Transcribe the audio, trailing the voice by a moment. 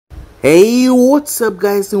Hey, what's up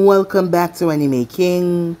guys, and welcome back to Anime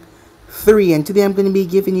King 3, and today I'm going to be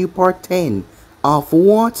giving you part 10 of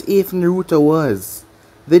What If Naruto Was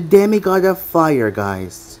the Demigod of Fire,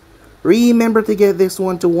 guys. Remember to get this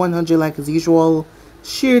one to 100 likes as usual,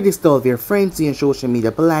 share this to all of your friends on your social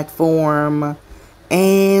media platform,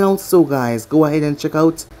 and also guys, go ahead and check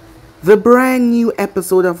out the brand new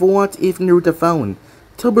episode of What If Naruto Found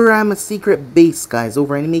Tobirama's secret base, guys,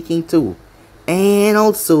 over Anime King 2. And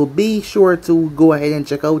also, be sure to go ahead and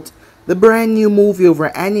check out the brand new movie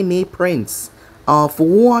over Anime Prince of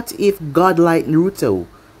What If Godlike Naruto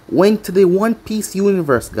went to the One Piece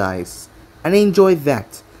universe, guys. And enjoy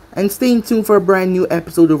that. And stay tuned for a brand new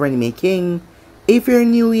episode over Anime King. If you're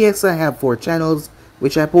new, yes, I have 4 channels,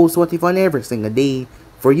 which I post What If on every single day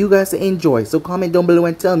for you guys to enjoy. So comment down below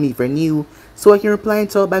and tell me if you're new, so I can reply and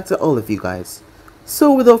talk back to all of you guys.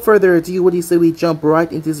 So without further ado, what do you say we jump right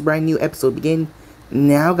into this brand new episode? Begin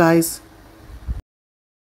now, guys.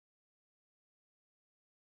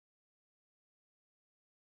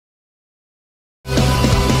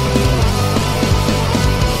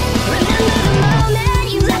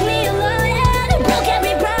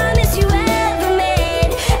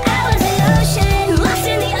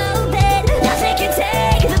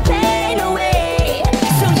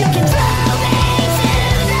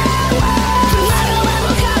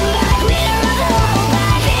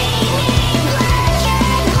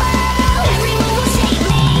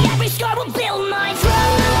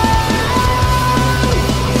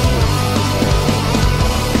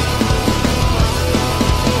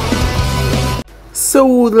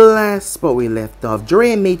 So the last spot we left off,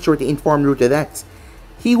 Jiraiya made sure to inform Naruto that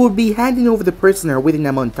he would be handing over the prisoner within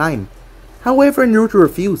a month time. However, Naruto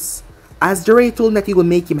refused, as Jiraiya told him that he would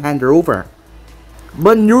make him hand her over.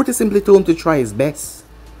 But Naruto simply told him to try his best.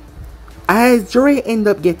 As Jiraiya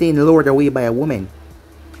ended up getting lured away by a woman,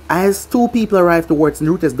 as 2 people arrived towards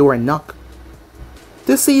Naruto's door and knocked,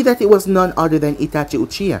 to see that it was none other than Itachi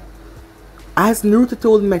Uchiha, as Naruto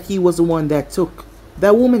told him that he was the one that took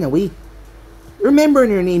that woman away. Remembering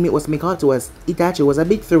her name, it was Mikoto, as Itachi was a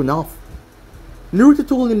bit thrown off. Naruto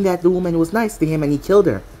told him that the woman was nice to him and he killed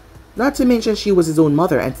her. Not to mention she was his own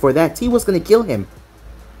mother, and for that he was gonna kill him.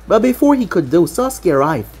 But before he could do, Sasuke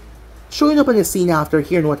arrived, showing up on the scene after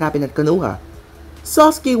hearing what happened at Konoha.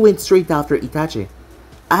 Sasuke went straight after Itachi,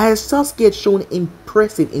 as Sasuke had shown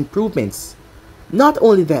impressive improvements. Not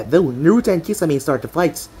only that though, Naruto and Kisame start to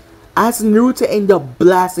fight, as Naruto ended up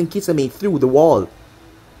blasting Kisame through the wall.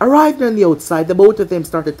 Arrived on the outside, the both of them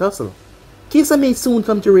started to tussle. Kisame soon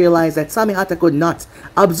come to realize that Samehata could not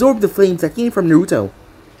absorb the flames that came from Naruto.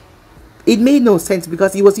 It made no sense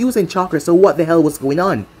because he was using chakra, so what the hell was going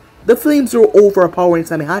on? The flames were overpowering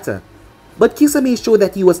Samehata. But Kisame showed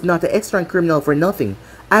that he was not an extra criminal for nothing,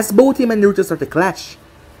 as both him and Naruto started to clash.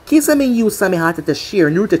 Kisame used Samehata to shear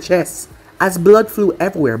Naruto's chest, as blood flew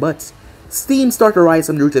everywhere, but steam started to rise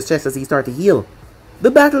from Naruto's chest as he started to heal. The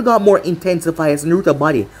battle got more intensified as Naruto's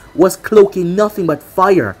body was cloaking nothing but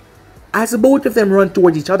fire. As both of them run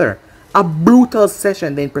towards each other, a brutal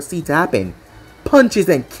session then proceeded to happen. Punches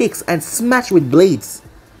and kicks and smash with blades.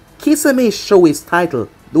 Kisame showed his title.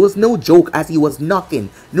 There was no joke as he was knocking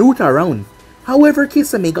Naruto around. However,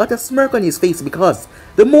 Kisame got a smirk on his face because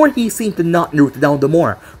the more he seemed to knock Naruto down, the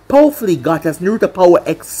more powerful he got as Naruto's power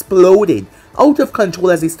exploded out of control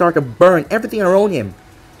as he started to burn everything around him.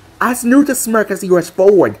 As Naruto smirked as he rushed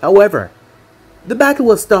forward, however, the battle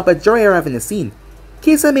was stopped as Jiraiya arrived in the scene.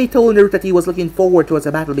 Kisame told Naruto that he was looking forward towards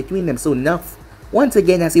a battle between them soon enough, once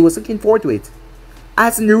again as he was looking forward to it.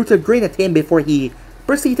 As Naruto grinned at him before he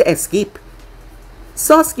proceeded to escape.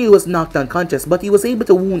 Sasuke was knocked unconscious, but he was able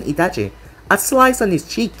to wound Itachi, a slice on his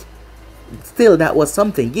cheek. Still, that was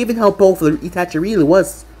something, given how powerful Itachi really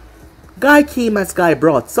was. Guy came as Guy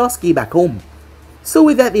brought Sasuke back home. So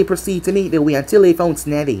with that, they proceed to make their way until they found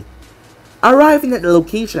Tsunade. Arriving at the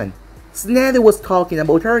location, Tsunade was talking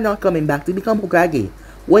about her not coming back to become Hokage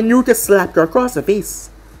when Naruto slapped her across the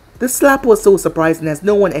face. The slap was so surprising as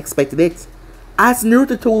no one expected it. As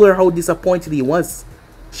Naruto told her how disappointed he was,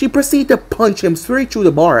 she proceeded to punch him straight through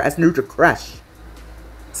the bar as Naruto crashed.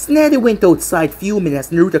 Tsunade went outside fuming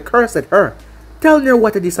as Naruto cursed at her, telling her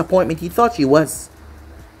what a disappointment he thought she was.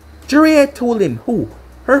 Jiraiya told him who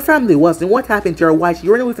her family was and what happened to her while she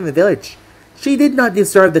ran away from the village. She did not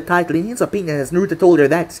deserve the title in his opinion, as Naruto told her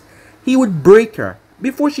that he would break her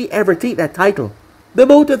before she ever take that title. The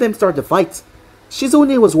both of them started to fight.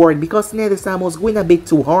 Shizune was worried because Tsunade-sama was going a bit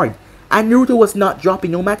too hard and Naruto was not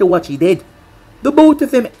dropping no matter what she did. The both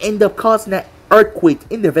of them ended up causing an earthquake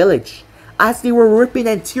in the village. As they were ripping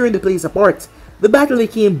and tearing the place apart, the battle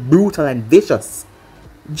became brutal and vicious.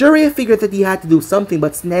 Jiraiya figured that he had to do something,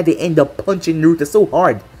 but Tsunade ended up punching Naruto so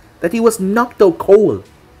hard that he was knocked out cold.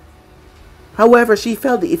 However, she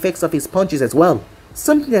felt the effects of his punches as well,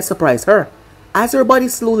 something that surprised her, as her body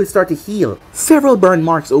slowly started to heal, several burn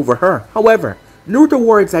marks over her. However, Naruto's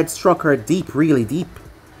words had struck her deep, really deep.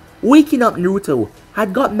 Waking up, Naruto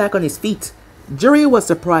had gotten back on his feet. Jiraiya was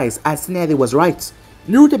surprised, as Tsunade was right.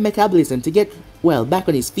 Naruto's metabolism to get, well, back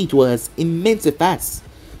on his feet was immensely fast.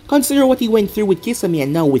 Consider what he went through with Kisame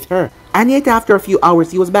and now with her. And yet after a few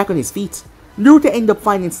hours he was back on his feet. Naruto ended up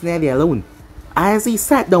finding Tsunade alone, as he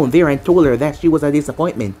sat down there and told her that she was a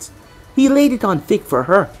disappointment. He laid it on thick for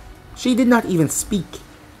her. She did not even speak,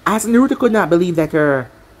 as Naruto could not believe that her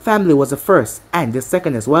family was the first and the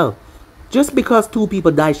second as well. Just because 2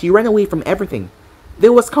 people died, she ran away from everything.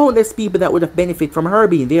 There was countless people that would have benefited from her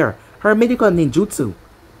being there, her medical ninjutsu.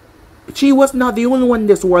 She was not the only one in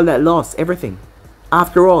this world that lost everything.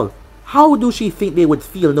 After all, how do she think they would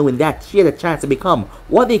feel knowing that she had a chance to become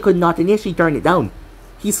what they could not, and yet she turned it down?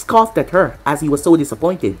 He scoffed at her as he was so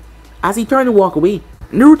disappointed. As he turned to walk away,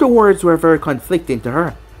 Naruto's words were very conflicting to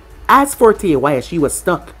her. As for Teiwaya, she was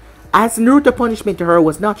stuck, as Naruto's punishment to her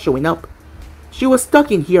was not showing up. She was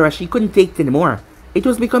stuck in here as she couldn't take it anymore. It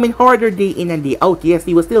was becoming harder day in and day out. Yes,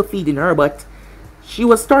 he was still feeding her, but she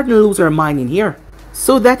was starting to lose her mind in here.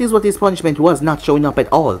 So that is what his punishment was, not showing up at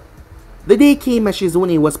all. The day came as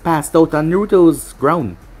Shizune was passed out on Naruto's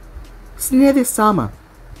ground. Tsunade-sama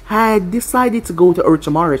had decided to go to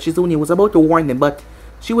Orochimaru. Shizune was about to warn them, but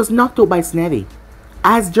she was knocked out by Tsunade,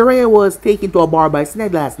 as Jiraiya was taken to a bar by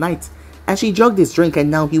Tsunade last night, and she jugged his drink and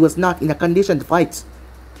now he was not in a condition to fight.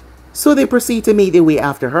 So they proceed to make their way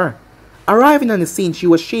after her. Arriving on the scene, she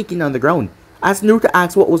was shaking on the ground, as Naruto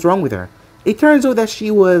asked what was wrong with her. It turns out that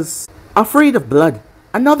she was afraid of blood,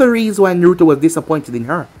 another reason why Naruto was disappointed in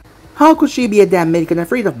her. How could she be a damn medic and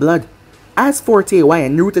afraid of blood? As for Teiwaya,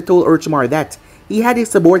 Naruto told Orochimaru that he had his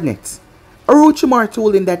subordinates. Orochimaru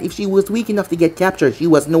told him that if she was weak enough to get captured, she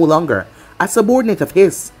was no longer a subordinate of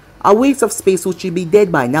his. A waste of space, would she be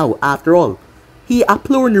dead by now after all. He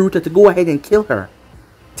implored Naruto to go ahead and kill her.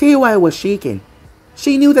 Teiwaya was shaken.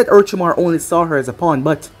 She knew that Orochimaru only saw her as a pawn,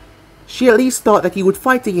 but she at least thought that he would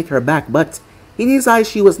fight to get her back, but in his eyes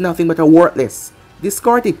she was nothing but a worthless,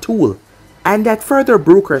 discarded tool, and that further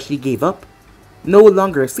broke her. She gave up, no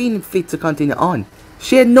longer seeing fit to continue on.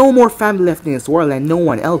 She had no more family left in this world and no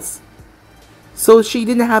one else. So she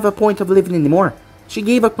didn't have a point of living anymore. She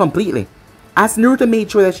gave up completely, as Naruto made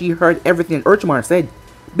sure that she heard everything Orochimaru said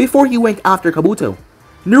before he went after Kabuto.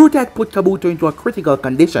 Naruto had put Kabuto into a critical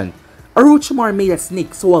condition. Orochimaru made a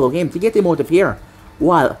snake swallow him to get him out of here,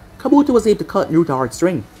 while Kabuto was able to cut Naruto's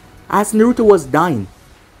heartstring. As Naruto was dying,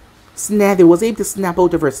 Tsunade was able to snap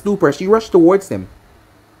out of her stupor as she rushed towards him,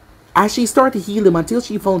 as she started to heal him until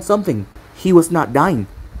she found something. He was not dying.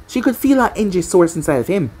 She could feel an energy source inside of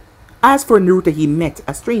him. As for Naruto, he met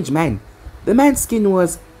a strange man. The man's skin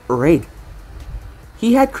was red.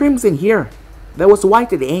 He had crimson hair that was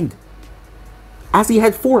white at the end, as he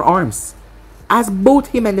had 4 arms, as both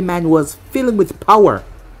him and the man was filling with power.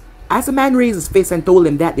 As the man raised his fist and told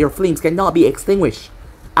him that their flames cannot be extinguished,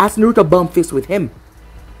 as Naruto bumped fists with him.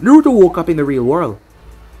 Naruto woke up in the real world,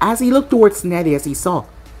 as he looked towards Tsunade as he saw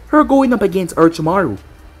her going up against Orochimaru.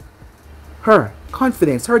 Her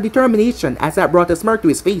confidence, her determination, as that brought a smirk to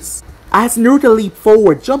his face. As Naruto leaped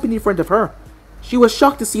forward, jumping in front of her, she was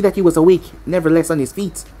shocked to see that he was awake, nevertheless on his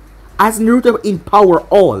feet. As Naruto empowered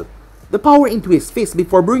all the power into his fist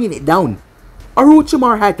before bringing it down,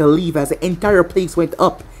 Orochimaru had to leave as the entire place went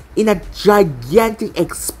up in a gigantic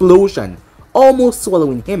explosion, almost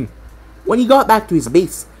swallowing him. When he got back to his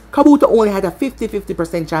base, Kabuto only had a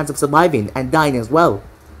 50-50% chance of surviving and dying as well.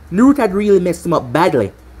 Naruto had really messed him up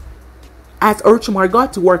badly. As Orochimaru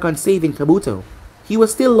got to work on saving Kabuto, he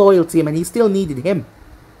was still loyal to him and he still needed him.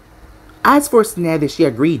 As for Tsunade, she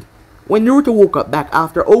agreed. When Naruto woke up back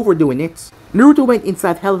after overdoing it, Naruto went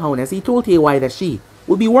inside Hellhound as he told Teiwaya that she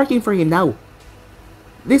would be working for him now.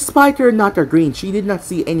 Despite her not agreeing, she did not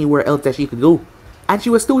see anywhere else that she could go, and she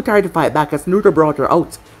was too tired to fight back as Naruto brought her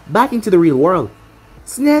out, back into the real world.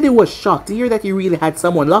 Tsunade was shocked to hear that he really had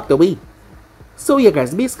someone locked away. So yeah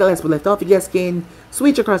guys, basically as we left off, you guys can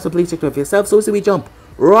switch across the play sector of yourself. So we jump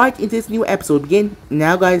right into this new episode. Begin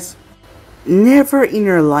now guys. Never in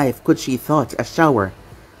her life could she thought a shower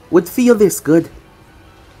would feel this good.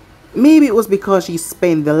 Maybe it was because she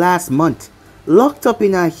spent the last month locked up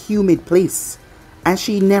in a humid place and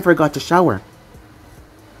she never got to shower.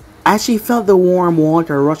 As she felt the warm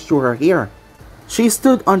water rush through her hair, she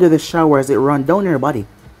stood under the shower as it ran down her body,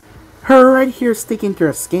 her red hair sticking to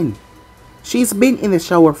her skin. She's been in the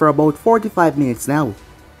shower for about 45 minutes now,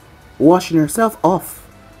 washing herself off,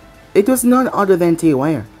 It was none other than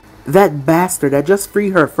Tewire, that bastard that just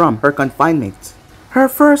freed her from her confinement. Her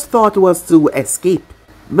first thought was to escape,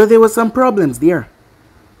 but there was some problems there.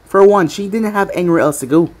 For one, she didn't have anywhere else to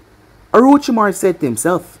go. Orochimaru said to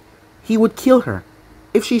himself he would kill her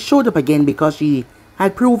if she showed up again because she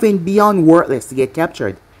had proven beyond worthless to get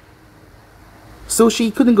captured. So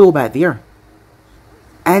she couldn't go back there.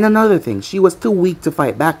 And another thing, she was too weak to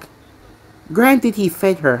fight back. Granted, he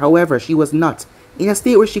fed her, however, she was not in a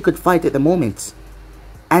state where she could fight at the moment.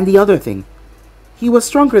 And the other thing, he was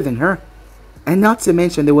stronger than her. And not to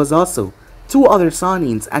mention there was also 2 other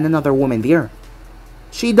Sanins and another woman there.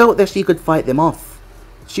 She doubted that she could fight them off.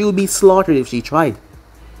 She would be slaughtered if she tried.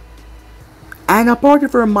 And a part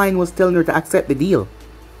of her mind was telling her to accept the deal,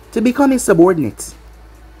 to become his subordinate.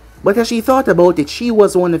 But as she thought about it, she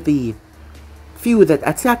was one of the few that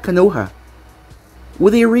attacked Konoha.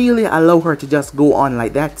 Would they really allow her to just go on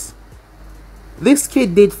like that? This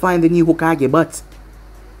kid did find the new Hokage, but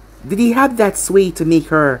did he have that sway to make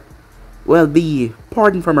her, well, be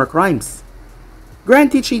pardoned from her crimes?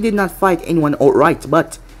 Granted, she did not fight anyone outright,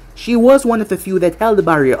 but she was one of the few that held the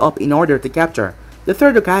barrier up in order to capture the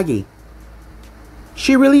 3rd Hokage.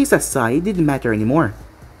 She released a sigh, it didn't matter anymore.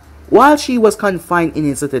 While she was confined in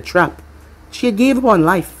a trap, she had gave up on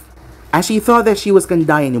life, as she thought that she was gonna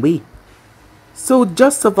die anyway. So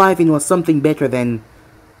just surviving was something better than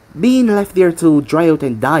being left there to dry out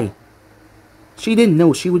and die. She didn't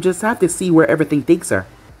know, she would just have to see where everything takes her.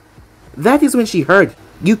 That is when she heard,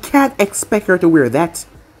 "You can't expect her to wear that."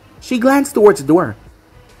 She glanced towards the door.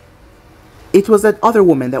 It was that other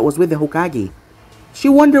woman that was with the Hokage. She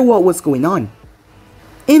wondered what was going on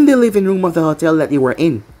in the living room of the hotel that they were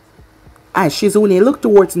in, as Shizune looked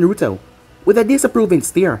towards Naruto with a disapproving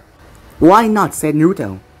stare. "Why not?" said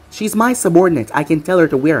Naruto. "She's my subordinate, I can tell her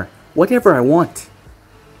to wear whatever I want."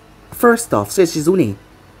 "First off," said Shizune,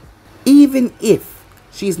 "even if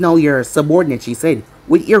she's now your subordinate," she said,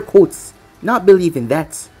 with ear quotes, not believing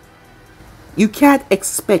that. "You can't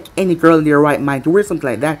expect any girl in their right mind to wear something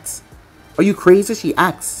like that. Are you crazy?" she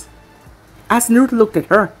asked. As Naruto looked at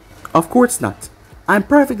her, "Of course not. I'm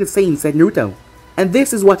perfectly sane," said Naruto, "and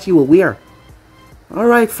this is what she will wear."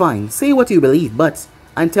 "Alright, fine, say what you believe, but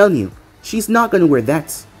I'm telling you, she's not gonna wear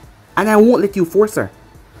that, and I won't let you force her."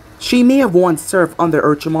 She may have once served under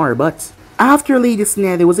Orochimaru, but after Lady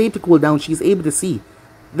Tsunade was able to cool down, she's able to see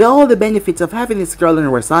all the benefits of having this girl on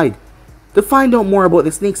her side. To find out more about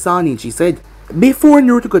the Snake Sanin, she said. Before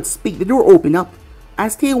Naruto could speak, the door opened up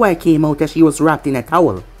as Tewai came out as she was wrapped in a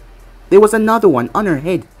towel. There was another one on her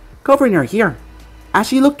head, covering her hair, as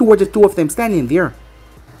she looked towards the 2 of them standing there,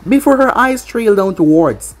 before her eyes trailed down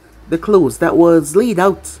towards the clothes that was laid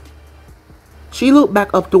out. She looked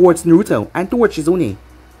back up towards Naruto and towards Shizune,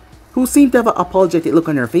 who seemed to have an apologetic look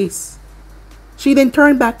on her face. She then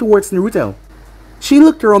turned back towards Naruto. She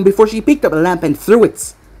looked around before she picked up a lamp and threw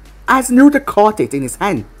it, as Naruto caught it in his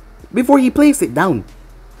hand before he placed it down.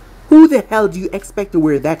 "Who the hell do you expect to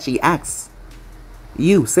wear that?" she asked.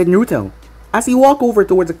 "You," said Naruto, as he walked over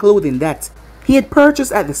towards the clothing that he had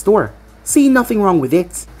purchased at the store, seeing nothing wrong with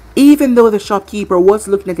it, even though the shopkeeper was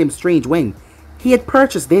looking at him strange when he had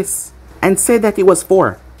purchased this, and said that it was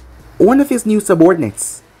for one of his new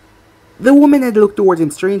subordinates. The woman had looked towards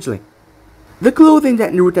him strangely. The clothing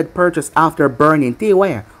that Naruto had purchased after burning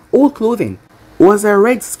Tewai's old clothing was a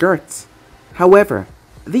red skirt. However,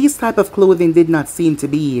 these type of clothing did not seem to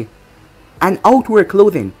be an outwear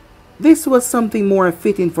clothing. This was something more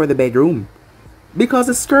fitting for the bedroom, because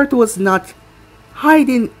the skirt was not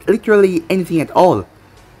hiding literally anything at all.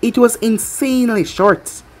 It was insanely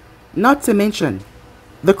short. Not to mention,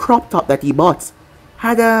 the crop top that he bought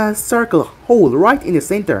had a circle hole right in the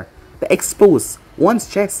center that exposed one's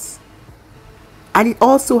chest. And it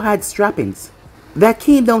also had strappings that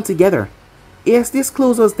came down together. Yes, this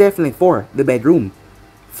clothes was definitely for the bedroom,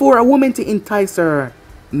 for a woman to entice her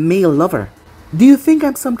male lover. "Do you think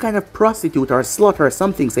I'm some kind of prostitute or slut or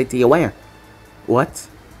something?" said Tewai. "What?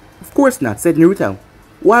 Of course not," said Naruto.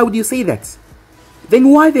 "Why would you say that? Then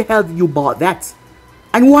why the hell did you bought that?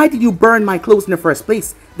 And why did you burn my clothes in the first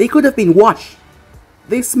place? They could have been washed."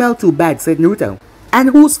 "They smell too bad," said Naruto. "And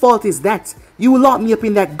whose fault is that? You locked me up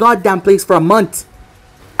in that goddamn place for a month."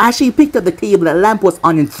 As she picked up the table that lamp was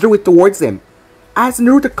on and threw it towards him, as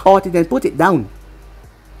Naruto caught it and put it down.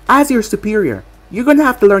 "As your superior, you're gonna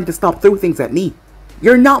have to learn to stop throwing things at me.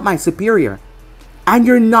 You're not my superior. And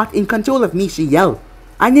you're not in control of me," she yelled.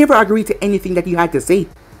 "I never agreed to anything that you had to say."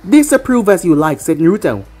 "Disapprove as you like," said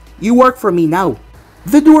Naruto. "You work for me now."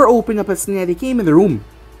 The door opened up as Tsunade came in the room.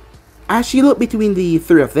 As she looked between the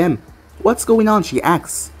 3 of them, "What's going on?" she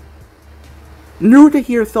asked. Naruto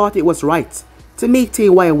here thought it was right to make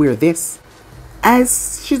Teiwaya wear this, as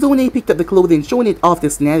Shizune picked up the clothing, showing it off to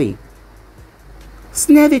Tsunade.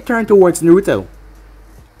 Tsunade turned towards Naruto,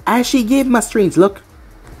 as she gave him a strange look.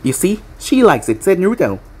 "You see, she likes it," said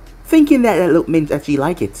Naruto, thinking that look meant that she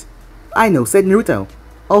liked it. "I know," said Naruto.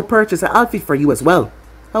 "I'll purchase an outfit for you as well.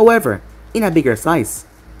 However, in a bigger size.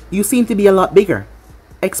 You seem to be a lot bigger.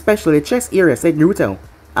 Especially the chest area," said Naruto.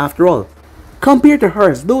 After all, compared to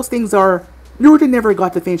hers, those things are... Naruto never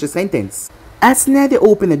got to finish a sentence, as Tsunade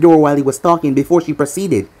opened the door while he was talking before she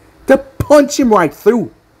proceeded to punch him right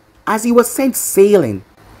through, as he was sent sailing.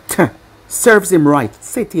 "Tuh, serves him right,"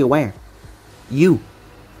 said Teiwaya. "You."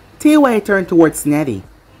 Teiwaya turned towards Tsunade.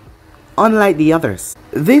 Unlike the others,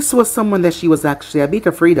 this was someone that she was actually a bit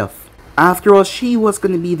afraid of. After all, she was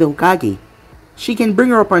going to be the Hokage. She can bring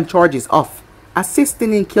her up on charges of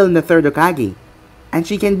assisting in killing the third Hokage, and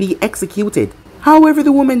she can be executed. However,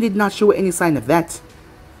 the woman did not show any sign of that.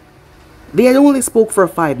 They had only spoke for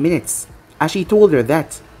 5 minutes, as she told her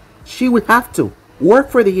that she would have to work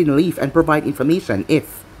for the Hidden Leaf and provide information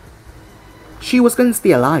if she was going to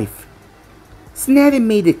stay alive. Tsunade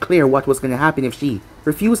made it clear what was going to happen if she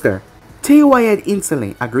refused her. Teiwaya had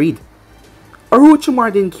instantly agreed.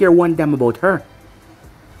 Orochimaru didn't care one damn about her.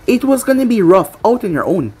 It was going to be rough out on her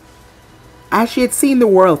own, as she had seen the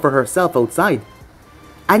world for herself outside.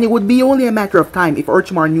 And it would be only a matter of time if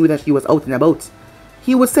Orochimaru knew that she was out and about.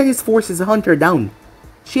 He would send his forces to hunt her down.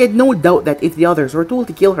 She had no doubt that if the others were told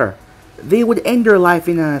to kill her, they would end her life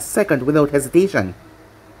in a second without hesitation.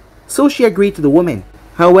 So she agreed to the woman.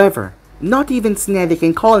 However, not even Tsunade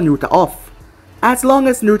can call Naruto off. As long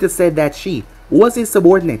as Naruto said that she was his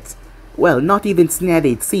subordinate, well, not even Tsunade,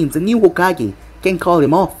 it seems, the new Hokage, can call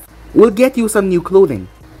him off. "We'll get you some new clothing,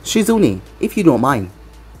 Shizune, if you don't mind."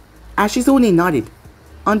 As Shizune nodded,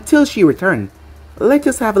 until she returned. "Let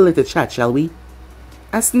us have a little chat, shall we?"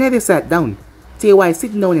 As Tsunade sat down, Teiwaya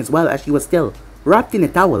sitting down as well, as she was still wrapped in a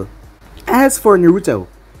towel. As for Naruto,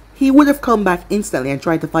 he would have come back instantly and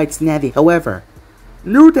tried to fight Tsunade. However,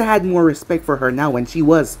 Naruto had more respect for her now, and she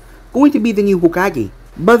was going to be the new Hokage.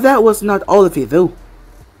 But that was not all of it though.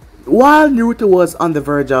 While Naruto was on the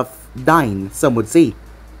verge of dying, some would say,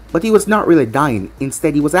 but he was not really dying.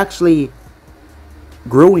 Instead, he was actually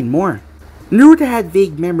growing more. Naruto had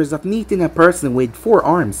vague memories of meeting a person with 4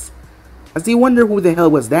 arms, as he wondered who the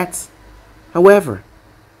hell was that. However,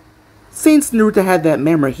 since Naruto had that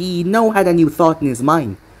memory, he now had a new thought in his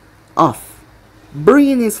mind of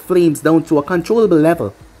bringing his flames down to a controllable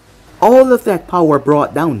level. All of that power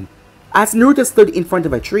brought down, as Naruto stood in front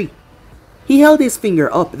of a tree. He held his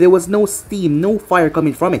finger up. There was no steam, no fire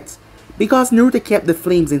coming from it, because Naruto kept the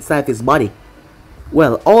flames inside his body.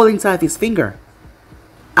 Well, all inside his finger.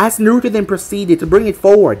 As Naruto then proceeded to bring it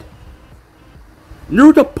forward,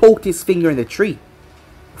 Naruto poked his finger in the tree.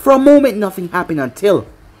 For a moment, nothing happened until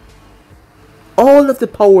all of the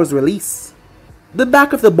power was released. The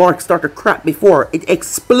back of the bark started to crack before it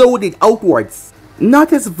exploded outwards.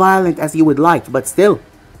 Not as violent as you would like, but still,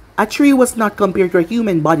 a tree was not compared to a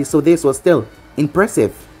human body, so this was still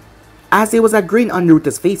impressive, as there was a grin on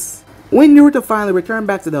Naruto's face. When Naruto finally returned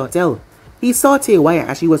back to the hotel, he saw Teiwaya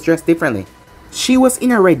as she was dressed differently. She was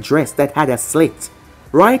in a red dress that had a slit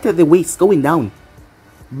right at the waist going down,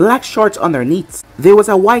 black shorts underneath. There was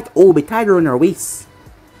a white obi tied around her waist,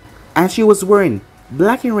 and she was wearing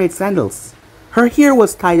black and red sandals. Her hair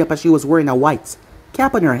was tied up as she was wearing a white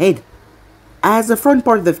cap on her head, as the front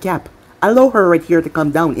part of the cap allowed her red hair to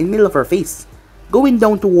come down in the middle of her face, going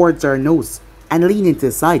down towards her nose and leaning to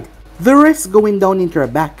the side, the rest going down into her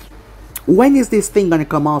back. "When is this thing gonna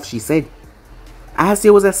come off?" she said, as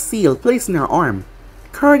there was a seal placed in her arm,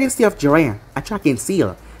 courtesy of Jiraiya, a tracking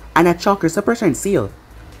seal, and a chakra suppression seal.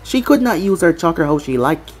 She could not use her chakra how she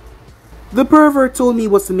liked. "The pervert told me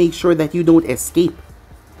was to make sure that you don't escape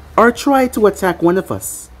or try to attack one of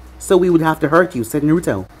us, so we would have to hurt you," said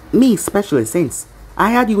Naruto. "Me especially, since I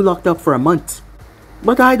had you locked up for a month."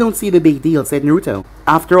 "But I don't see the big deal," said Naruto.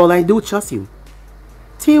 "After all, I do trust you."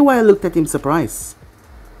 Teiwaya looked at him surprised.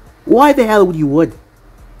 "Why the hell would you would?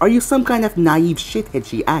 Are you some kind of naive shithead?"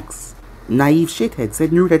 she asked. "Naive shithead," said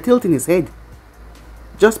Naruto, tilting his head.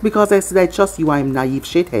 "Just because I said I trust you, I am naive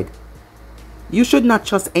shithead. You should not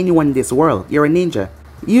trust anyone in this world. You're a ninja.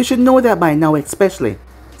 You should know that by now, especially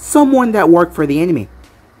someone that worked for the enemy."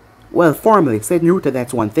 "Well, formally," said Naruto,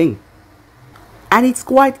 "that's one thing. And it's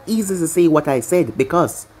quite easy to say what I said,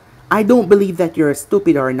 because I don't believe that you're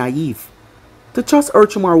stupid or naive to trust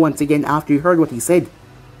Orochimaru once again after you heard what he said.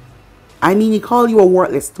 I mean, he called you a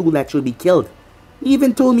worthless tool that should be killed. He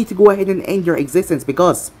even told me to go ahead and end your existence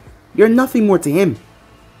because you're nothing more to him.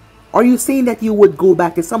 Are you saying that you would go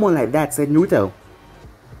back to someone like that?" said Naruto.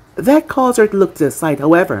 That caused her to look to the side.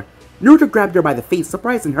 However, Naruto grabbed her by the face,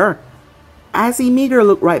 surprising her, as he made her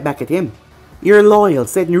look right back at him. "You're loyal,"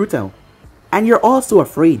 said Naruto, "and you're also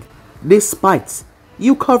afraid, despite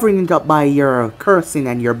you covering it up by your cursing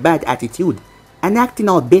and your bad attitude, and acting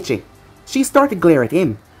all bitchy." She started to glare at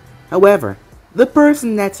him. However, the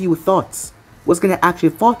person that you thought was gonna actually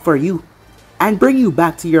fight for you, and bring you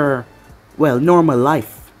back to your, well, normal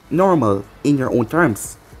life, normal in your own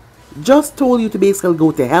terms, just told you to basically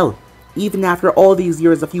go to hell, even after all these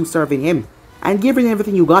years of you serving him, and giving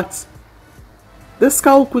everything you got. The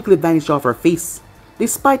scowl quickly vanished off her face.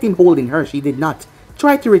 Despite him holding her, she did not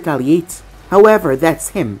try to retaliate. "However, that's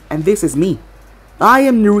him, and this is me. I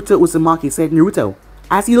am Naruto Uzumaki," said Naruto,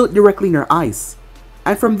 as he looked directly in her eyes.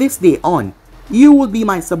 "And from this day on, you will be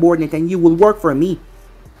my subordinate and you will work for me.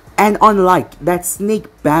 And unlike that snake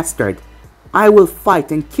bastard, I will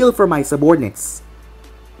fight and kill for my subordinates.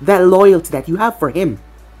 That loyalty that you have for him,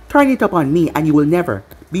 turn it up on me and you will never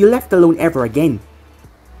be left alone ever again.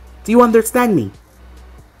 Do you understand me?"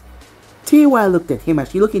 Tiwa looked at him as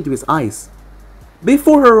she looked into his eyes,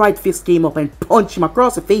 before her right fist came up and punched him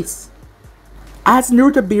across the face. As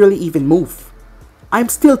Naruto barely even moved. "I'm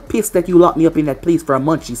still pissed that you locked me up in that place for a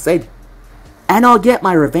month," she said, "and I'll get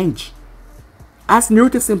my revenge." As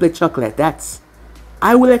Naruto simply chuckled at that.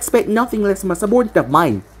 "I will expect nothing less from a subordinate of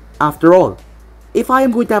mine. After all, if I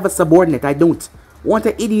am going to have a subordinate, I don't want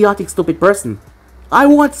an idiotic, stupid person. I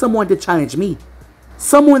want someone to challenge me.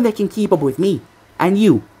 Someone that can keep up with me, and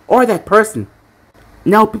you, or that person.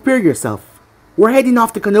 Now prepare yourself. We're heading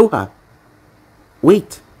off to Konoha."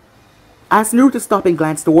 "Wait." As Naruto stopped and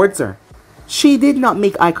glanced towards her, she did not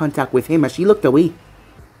make eye contact with him as she looked away.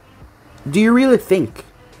 "Do you really think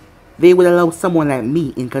they would allow someone like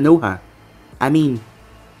me in Konoha? I mean,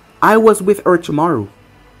 I was with Orochimaru.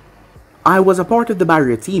 I was a part of the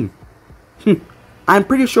barrier team. I'm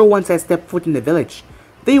pretty sure once I step foot in the village,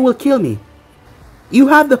 they will kill me." "You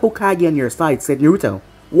have the Hokage on your side," said Naruto.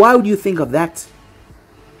 "Why would you think of that?"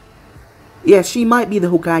 "Yes, she might be the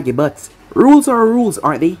Hokage, but rules are rules,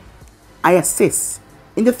 aren't they? I assist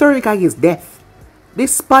in the third Hokage's death,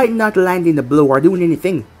 despite not landing the blow or doing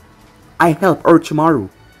anything. I help Orochimaru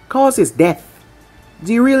cause his death.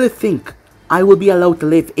 Do you really think I will be allowed to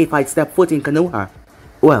live if I step foot in Konoha?"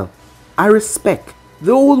 "Well, I respect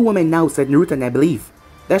the old woman now," said Naruto, "and I believe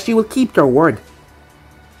that she will keep her word.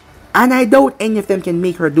 And I doubt any of them can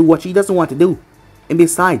make her do what she doesn't want to do. And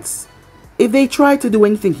besides, if they try to do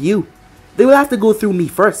anything to you, they will have to go through me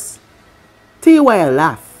first." Tiwa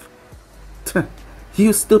laughed.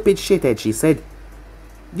 "You stupid shithead," she said.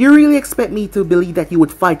 "Do you really expect me to believe that you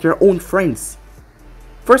would fight your own friends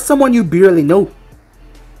for someone you barely know?"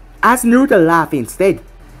 As Naruto laughed instead.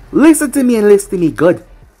 "Listen to me and listen to me good.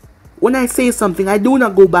 When I say something, I do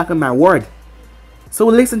not go back on my word. So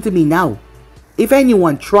listen to me now. If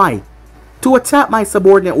anyone try to attack my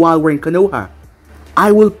subordinate while we're in Konoha,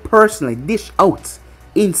 I will personally dish out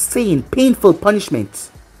insane, painful punishment.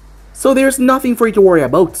 So there's nothing for you to worry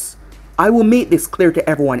about. I will make this clear to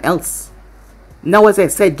everyone else. Now, as I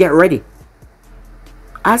said, get ready."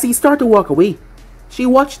 As he started to walk away, she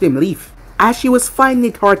watched him leave, as she was finding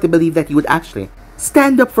it hard to believe that he would actually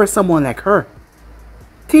stand up for someone like her.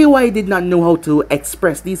 Tiwa did not know how to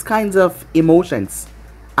express these kinds of emotions.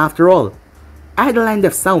 After all, at the land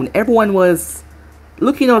of sound, everyone was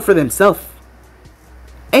looking out for themselves.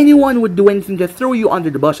 Anyone would do anything to throw you under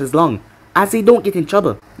the bus as long as they don't get in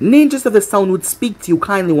trouble. Ninjas of the sound would speak to you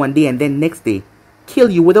kindly one day and then next day kill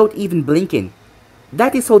you without even blinking.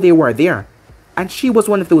 That is how they were there. And she was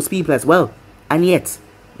one of those people as well. And yet,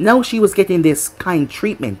 now she was getting this kind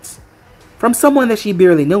treatment from someone that she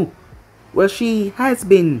barely knew. Well, she has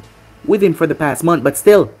been with him for the past month, but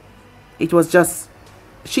still, it was just,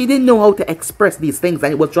 she didn't know how to express these things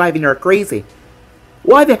and it was driving her crazy.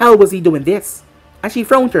 Why the hell was he doing this? And she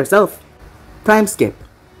frowned to herself. Time skip.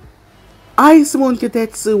 Aizumo and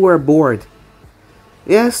Katetsu were bored.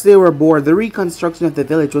 Yes, they were bored. The reconstruction of the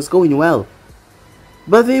village was going well.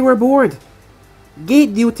 But they were bored.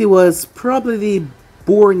 Gate duty was probably the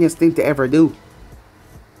boringest thing to ever do.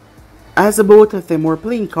 As the both of them were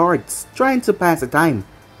playing cards, trying to pass the time.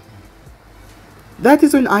 That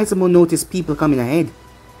is when Aizumo noticed people coming ahead.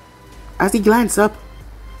 As he glanced up.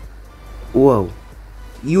 "Whoa,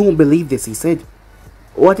 you won't believe this," he said.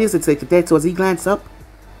 "What is it?" said Katetsu as he glanced up.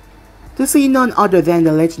 To see none other than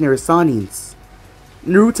the legendary Sanins,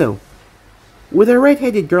 Naruto, with a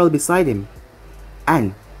red-headed girl beside him,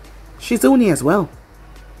 and Shizune as well.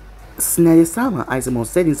 "Tsunade-sama," Aizumo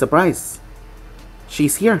said in surprise.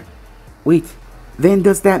 "She's here. Wait, then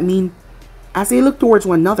does that mean..." As they looked towards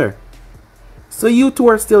one another. "So you two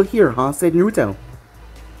are still here, huh?" said Naruto.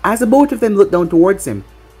 as the both of them looked down towards him.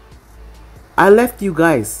 I left you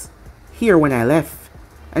guys here when I left,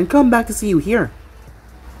 and come back to see you here.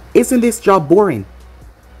 Isn't this job boring?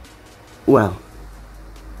 Well,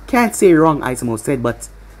 can't say you're wrong, Izumo said, but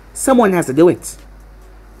someone has to do it.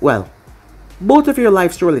 Well, both of your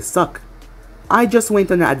lives surely suck. I just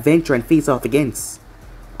went on an adventure and faced off against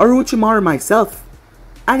Orochimaru myself,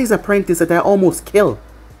 and his apprentice that I almost killed,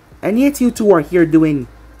 and yet you two are here doing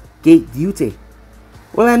gate duty.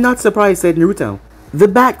 Well, I'm not surprised, said Naruto. The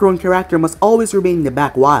background character must always remain in the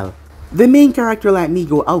back while the main character like me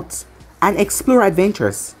go out and explore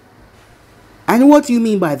adventures. And what do you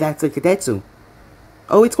mean by that, said Katetsu?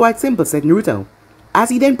 Oh, it's quite simple, said Naruto, as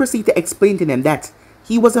he then proceeded to explain to them that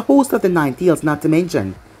he was a host of the Nine Tails, not to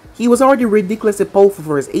mention he was already ridiculously powerful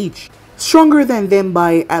for his age, stronger than them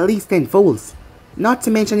by at least 10 folds. Not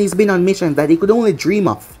to mention he's been on missions that he could only dream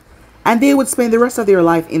of, and they would spend the rest of their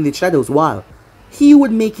life in the shadows while he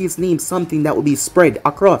would make his name something that would be spread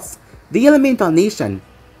across the elemental nation.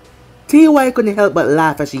 Teiwai couldn't help but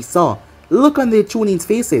laugh as she saw look on the Chunin's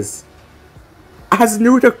faces, as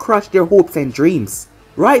Naruto crushed their hopes and dreams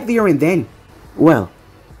right there and then. Well,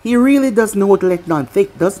 he really does know how to let down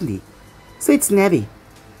thick, doesn't he? Said Tsunade.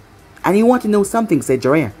 And you want to know something, said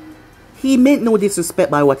Jiraiya. He meant no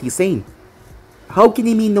disrespect by what he's saying. How can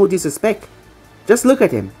he mean no disrespect? Just look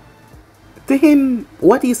at him. To him,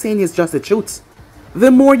 what he's saying is just the truth.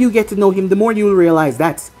 The more you get to know him, the more you'll realize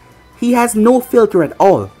that he has no filter at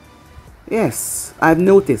all. Yes, I've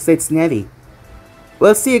noticed, said Tsunade.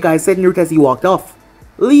 Well, see you guys, said Naruto as he walked off,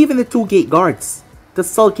 leaving the two gate guards to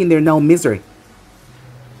sulk in their now misery.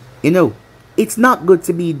 You know, it's not good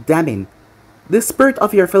to be damning the spirit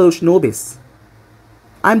of your fellow shinobis.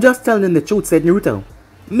 I'm just telling them the truth, said Naruto.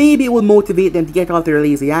 Maybe it will motivate them to get off their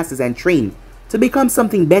lazy asses and train to become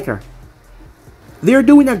something better. They're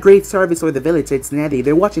doing a great service for the village, said Tsunade.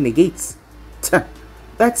 They're watching the gates. Tuh,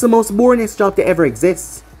 that's the most boringest job to ever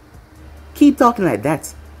exist. Keep talking like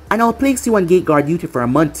that, and I'll place you on gate guard duty for a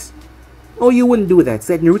month. Oh, you wouldn't do that,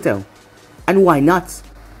 said Naruto. And why not?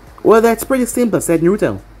 Well, that's pretty simple, said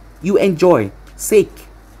Naruto. You enjoy. Sake.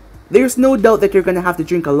 There's no doubt that you're gonna have to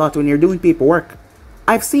drink a lot when you're doing paperwork.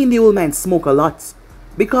 I've seen the old man smoke a lot,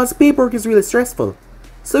 because paperwork is really stressful.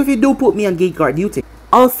 So if you do put me on gate guard duty,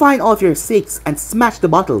 I'll find all of your sakes and smash the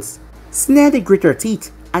bottles. Tsunade grit her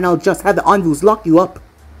teeth, and I'll just have the envoys lock you up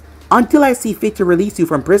until I see fit to release you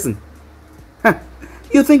from prison. Huh,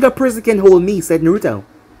 you think a prison can hold me, said Naruto.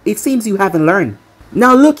 It seems you haven't learned.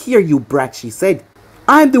 Now look here, you brat, she said.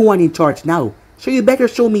 I'm the one in charge now, so you better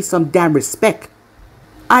show me some damn respect.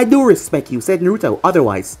 I do respect you, said Naruto,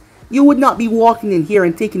 otherwise you would not be walking in here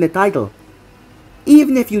and taking the title.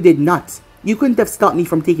 Even if you did not, you couldn't have stopped me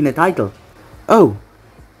from taking the title. Oh,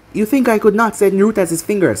 you think I could not, said Naruto as his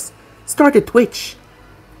fingers started to twitch,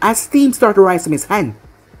 as steam started to rise from his hand.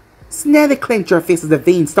 Tsunade clenched her fist as the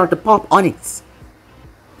veins started to pop on it.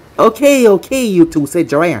 Okay, you two, said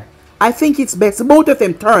Jiraiya. I think it's best both of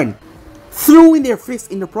them turn, throwing their fists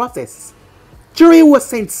in the process. Jiraiya was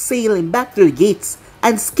sent sailing back to the gates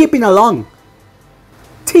and skipping along.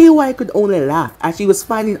 Teiwai could only laugh as she was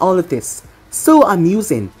finding all of this so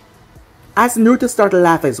amusing, as Naruto started to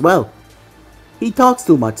laugh as well. He talks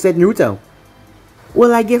too much, said Naruto.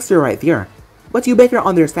 Well, I guess you're right there, but you better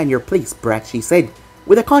understand your place, brat, she said,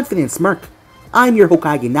 with a confident smirk. I'm your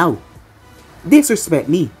Hokage now. Disrespect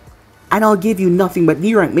me, and I'll give you nothing but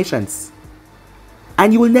D-rank missions.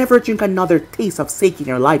 And you will never drink another taste of sake in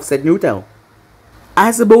your life, said Naruto.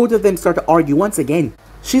 As the both of them started to argue once again,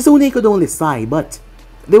 Shizune could only sigh, but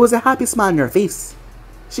there was a happy smile on her face.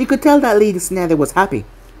 She could tell that Lady Tsunade was happy,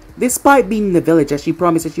 despite being in the village as she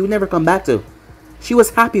promised that she would never come back to. She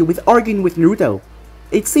was happy with arguing with Naruto.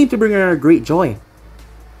 It seemed to bring her great joy,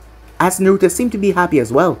 as Naruto seemed to be happy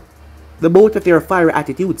as well. The both of their fiery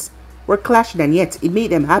attitudes were clashing, and yet it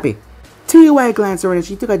made them happy. Teiwai glanced around and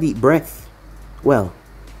she took a deep breath. Well,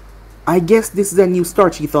 I guess this is a new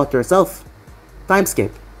start, she thought to herself. Time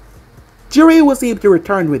skip. Jiraiya was able to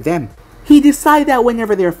return with them. He decided that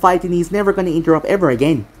whenever they're fighting, he's never going to interrupt ever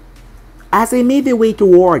again. As they made their way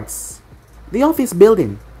towards the office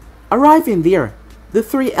building, arriving there, the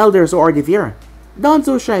three elders are there: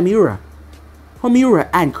 Danzo Shimura, Homura,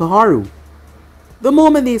 and Koharu. The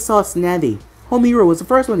moment they saw Tsunade, Homura was the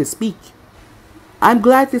first one to speak. I'm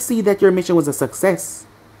glad to see that your mission was a success.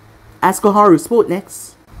 As Koharu spoke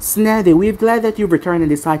next, Tsunade, we're glad that you've returned and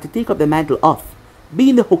decided to take up the mantle of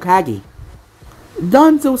being the Hokage.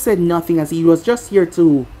 Danzo said nothing as he was just here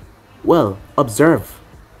to, well, observe.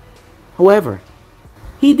 However,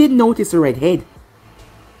 he did notice her red head.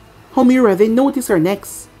 Homura then noticed her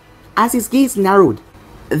next, as his gaze narrowed.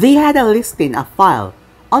 They had a listing, a file,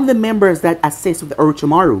 on the members that assist with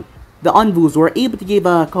Orochimaru, the Anvus were able to give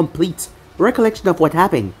a complete recollection of what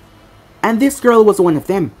happened. And this girl was one of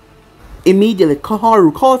them. Immediately,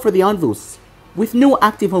 Koharu called for the Anvus. With no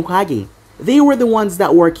active Hokage, they were the ones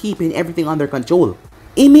that were keeping everything under control.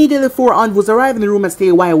 Immediately, 4 Anvus arrived in the room as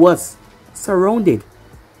Teiwaya was surrounded.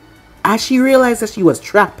 As she realized that she was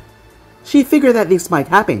trapped, she figured that this might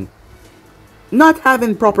happen. Not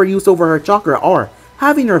having proper use over her chakra or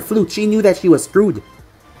having her flute, she knew that she was screwed.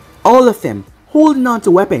 All of them holding on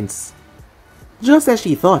to weapons. Just as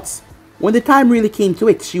she thought, when the time really came to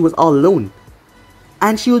it, she was all alone.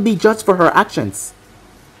 And she would be judged for her actions.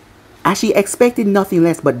 As she expected nothing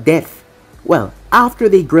less but death. Well, after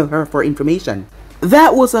they grilled her for information.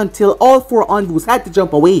 That was until all 4 Anvus had to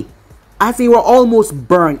jump away, as they were almost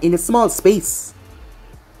burned in a small space.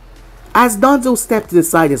 As Danzo stepped to the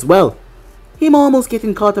side as well, him almost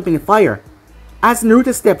getting caught up in the fire. As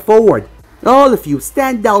Naruto stepped forward, "All of you,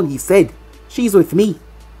 stand down," he said. "She's with me."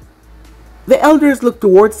 The elders looked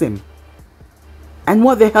towards him. "And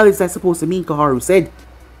what the hell is that supposed to mean?" Koharu said,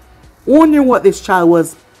 wondering what this child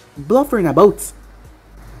was bluffing about.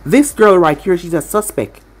 "This girl right here, she's a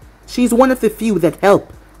suspect. She's one of the few that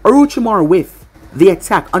helped Orochimaru with the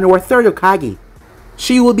attack on our 3rd Hokage.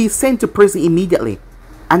 She will be sent to prison immediately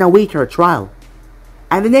and await her trial.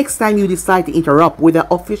 And the next time you decide to interrupt with an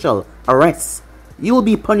official arrest, you will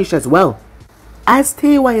be punished as well." As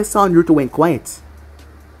Teiwaya saw, Naruto went quiet,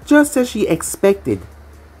 just as she expected.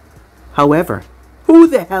 However, "Who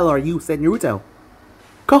the hell are you?" said Naruto.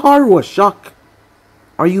 Koharu was shocked.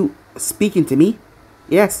 "Are you speaking to me?"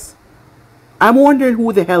 "Yes." "I'm wondering,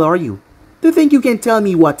 who the hell are you to think you can tell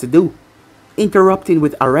me what to do, interrupting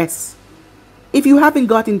with arrests? If you haven't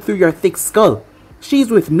gotten through your thick skull,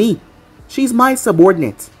 she's with me. She's my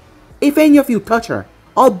subordinate. If any of you touch her,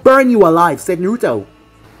 I'll burn you alive," said Naruto.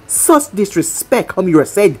 "Such disrespect," Homura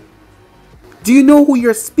said. "Do you know who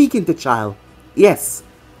you're speaking to, child?" "Yes,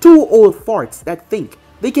 2 old farts that think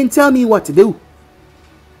they can tell me what to do.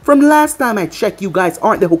 From the last time I checked, you guys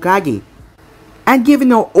aren't the Hokage. And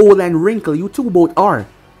given how old and wrinkled you 2 both are,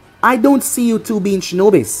 I don't see you 2 being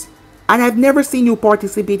shinobis. And I've never seen you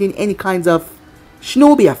participate in any kinds of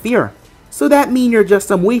shinobi affair. So that means you're just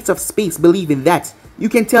some waste of space believing that you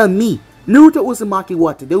can tell me, Naruto Uzumaki,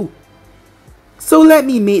 what to do. So let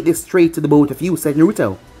me make this straight to the both of you," said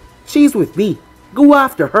Naruto. "She's with me. Go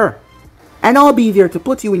after her. And I'll be there to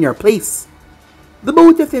put you in your place." The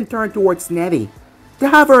both of them turned towards Tsunade to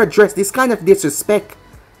have her address this kind of disrespect.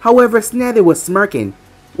 However, Tsunade was smirking,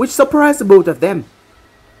 which surprised the both of them.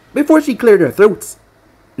 Before she cleared her throat,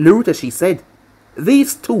 "Naruto," she said,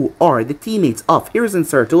 "these 2 are the teammates of Hiruzen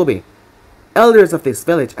Sarutobi, elders of this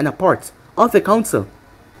village and a part of the council."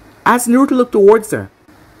 As Naruto looked towards her,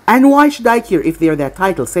 "And why should I care if they're that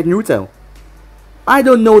title?" said Naruto. "I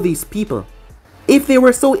don't know these people. If they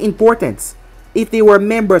were so important, if they were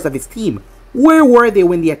members of his team, where were they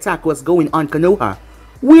when the attack was going on Konoha?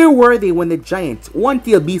 Where were they when the giant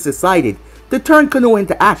one-tailed beast decided to turn Konoha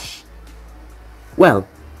into ash? Well,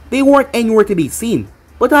 they weren't anywhere to be seen,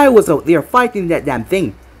 but I was out there fighting that damn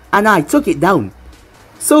thing, and I took it down.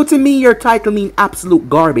 So to me, your title means absolute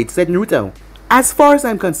garbage," said Naruto. "As far as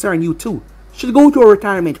I'm concerned, you 2 should go to a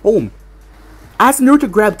retirement home." As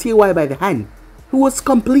Naruto grabbed Teiwaya by the hand, who was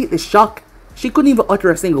completely shocked, she couldn't even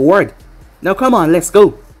utter a single word. "Now come on, let's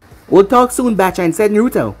go." "We'll talk soon, Bachan," said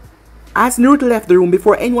Naruto, as Naruto left the room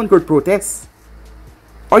before anyone could protest.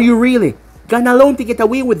 "Are you really gone alone to get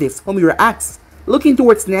away with this?" Homura asked, looking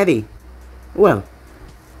towards Tsunade. "Well,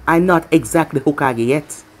 I'm not exactly Hokage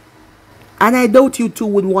yet. And I doubt you 2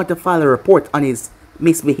 would want to file a report on his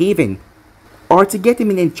misbehaving, or to get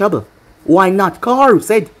him in any trouble." "Why not?" Koharu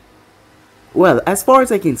said. "Well, as far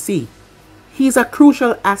as I can see, he's a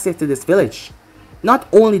crucial asset to this village. Not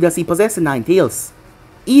only does he possess the 9 tails,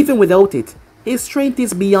 even without it, his strength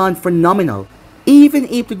is beyond phenomenal, even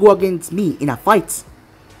able to go against me in a fight.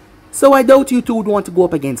 So I doubt you 2 would want to go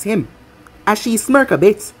up against him." As she smirked a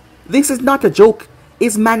bit, "This is not a joke.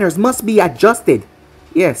 His manners must be adjusted."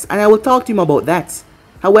 "Yes, and I will talk to him about that.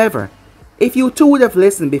 However, if you 2 would have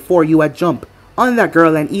listened before you had jumped on that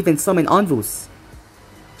girl and even summoned Anvus.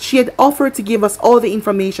 She had offered to give us all the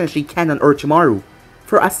information she can on Orochimaru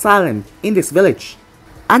for asylum in this village,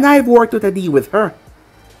 and I've worked out a deal with her.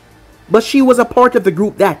 But she was a part of the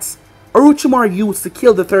group that Orochimaru used to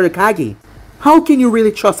kill the 3rd Hokage. How can you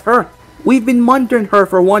really trust her? We've been monitoring her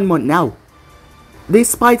for 1 month now."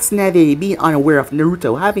 Despite Tsunade being unaware of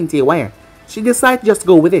Naruto having Teiwaya, she decided to just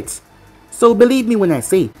go with it. So believe me when I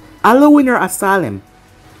say, allowing her asylum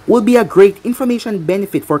will be a great information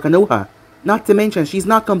benefit for Konoha. Not to mention she's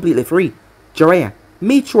not completely free. Jiraiya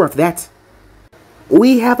made sure of that.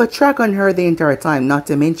 We have a track on her the entire time, not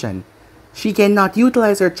to mention, she cannot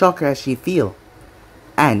utilize her chakra as she feel.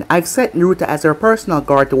 And I've set Naruto as her personal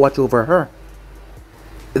guard to watch over her.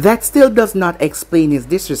 That still does not explain his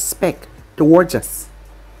disrespect towards us.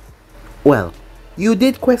 Well, you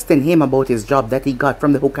did question him about his job that he got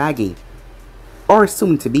from the Hokage. Or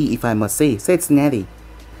soon to be, if I must say, said Tsunade.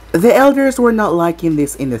 The elders were not liking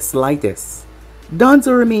this in the slightest.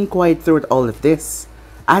 Danzo remained quiet throughout all of this,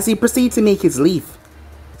 as he proceeded to make his leave.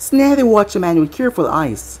 Tsunade watched the man with careful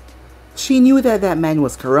eyes. She knew that that man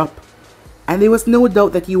was corrupt, and there was no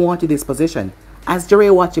doubt that he wanted this position, as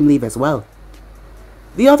Jiraiya watched him leave as well.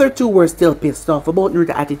 The other two were still pissed off about Naruto's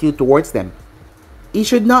attitude towards them. He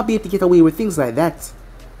should not be able to get away with things like that.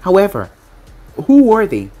 However, who were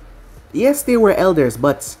they? Yes, they were elders,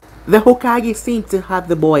 but the Hokage seemed to have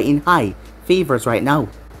the boy in high favors right now.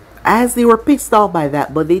 As they were pissed off by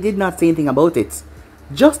that, but they did not say anything about it,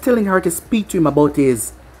 just telling her to speak to him about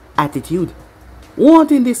his attitude.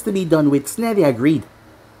 Wanting this to be done with, Tsunade agreed.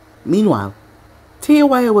 Meanwhile,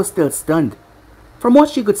 Teiwaya was still stunned. From what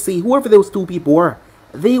she could see, whoever those two people were,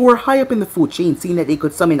 they were high up in the food chain, seeing that they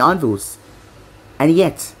could summon Anvus. And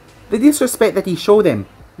yet, the disrespect that he showed them,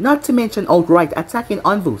 not to mention outright attacking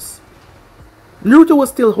Anvus. Naruto was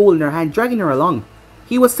still holding her hand, dragging her along.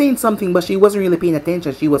 He was saying something, but she wasn't really paying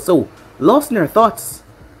attention. She was so lost in her thoughts.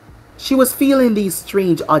 She was feeling these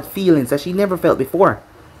strange, odd feelings that she never felt before,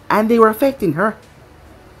 and they were affecting her.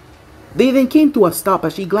 They then came to a stop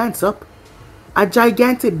as she glanced up. A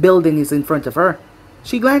gigantic building is in front of her.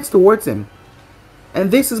 She glanced towards him.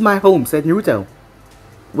 "And this is my home," said Naruto.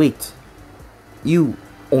 "Wait, you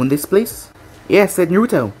own this place?" "Yes," said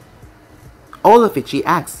Naruto. "All of it?" she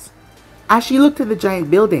asked, as she looked at the giant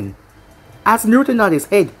building. As Naruto nodded his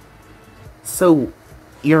head. "So,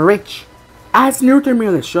 you're rich?" As Naruto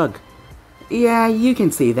merely shrugged. "Yeah, you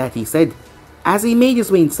can say that," he said, as he made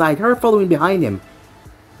his way inside, her following behind him.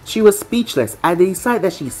 She was speechless at the sight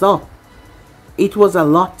that she saw. It was a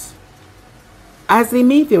lot. As they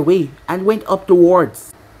made their way and went up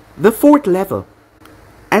towards the 4th level,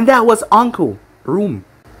 and that was Anko's room.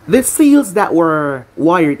 The seals that were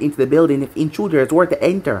wired into the building if intruders were to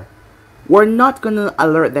enter were not gonna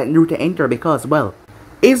alert that Naruto enter because, well,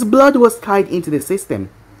 his blood was tied into the system.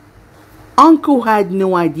 Anko had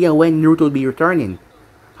no idea when Naruto would be returning.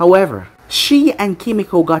 However, she and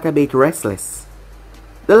Kimiko got a bit restless.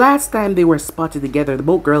 The last time they were spotted together, the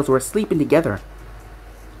both girls were sleeping together.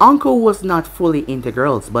 Anko was not fully into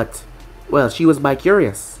girls, but, well, she was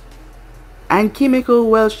bi-curious. And Kimiko,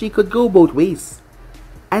 well, she could go both ways.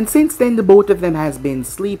 And since then, the both of them has been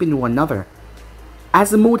sleeping with one another.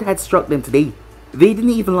 As the mood had struck them today, they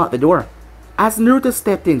didn't even lock the door. As Naruto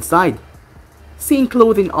stepped inside, seeing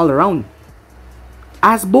clothing all around.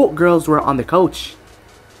 As both girls were on the couch,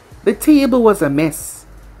 the table was a mess.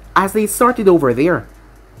 As they started over there,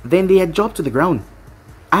 then they had dropped to the ground.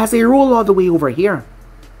 As they rolled all the way over here,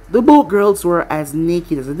 the both girls were as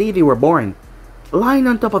naked as the day they were born, lying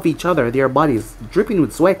on top of each other, their bodies dripping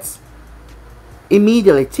with sweats.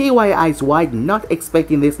 Immediately, Teiwaya's eyes widened, not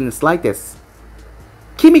expecting this in the slightest.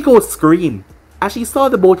 Kimiko screamed as she saw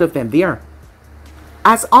the both of them there.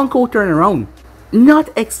 As Anko turned around, not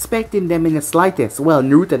expecting them in the slightest, well,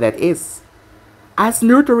 Naruto that is. As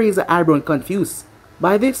Naruto raised an eyebrow and confused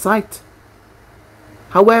by this sight.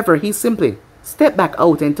 However, he simply stepped back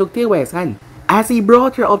out and took Teiwaya's hand as he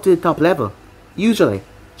brought her up to the top level. Usually,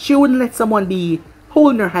 she wouldn't let someone be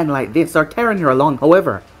holding her hand like this or carrying her along.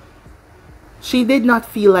 However, she did not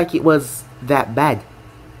feel like it was that bad,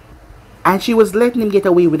 and she was letting him get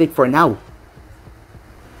away with it for now.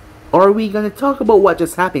 "Or are we gonna talk about what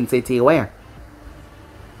just happened?" said Teiwaya.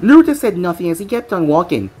 Naruto said nothing as he kept on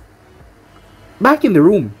walking. Back in the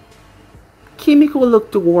room, Kimiko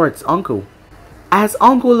looked towards Anko. As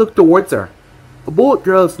Anko looked towards her, both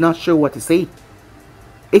girls not sure what to say.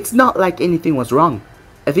 It's not like anything was wrong.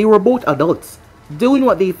 They were both adults, doing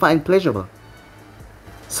what they find pleasurable.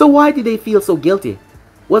 So why did they feel so guilty?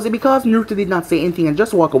 Was it because Naruto did not say anything and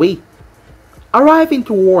just walk away? Arriving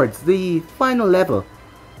towards the final level,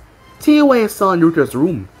 Teiwaya saw Naruto's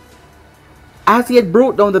room. As he had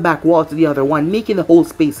broke down the back wall to the other one, making the whole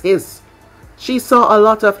space his, she saw a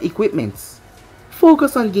lot of equipments,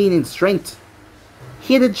 focused on gaining strength.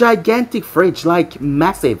 He had a gigantic fridge, like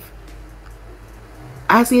massive.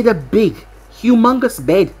 As he had a big, humongous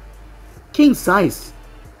bed, king size.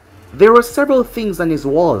 There were several things on his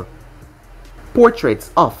wall. Portraits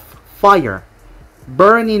of fire,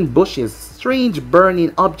 burning bushes, strange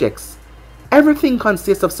burning objects. Everything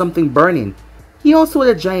consists of something burning. He also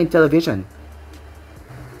had a giant television.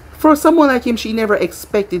 For someone like him, she never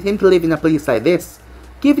expected him to live in a place like this,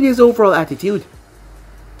 given his overall attitude.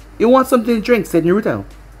 You want something to drink, said Naruto.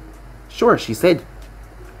 Sure, she said.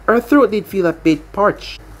 Her throat did feel a bit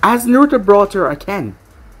parched, as Naruto brought her a can.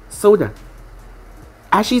 Soda.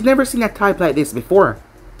 As she's never seen a type like this before.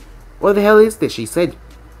 What the hell is this, she said.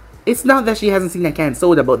 It's not that she hasn't seen a canned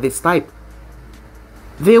soda but this type.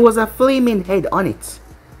 There was a flaming head on it.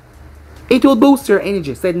 It will boost your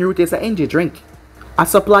energy, said Naruto. It's an energy drink. A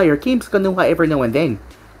supplier came to Konoha every now and then,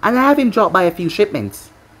 and I have him drop by a few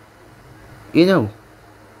shipments. You know,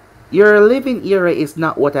 your living era is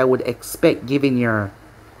not what I would expect given your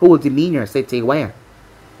whole demeanor, said Teiwaya.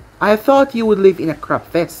 I thought you would live in a crap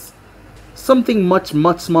fest. Something much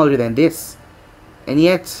smaller than this. And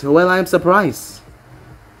yet, well, I'm surprised.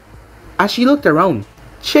 As she looked around,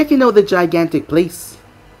 checking out the gigantic place,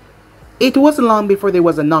 it wasn't long before there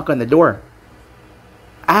was a knock on the door.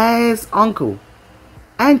 As Anko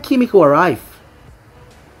and Kimiko arrived,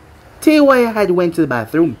 Teiwaya had went to the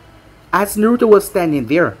bathroom, as Naruto was standing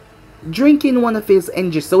there, drinking one of his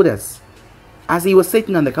energy sodas, as he was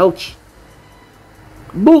sitting on the couch.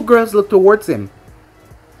 Both girls looked towards him,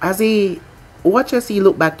 as he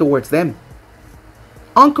looked back towards them.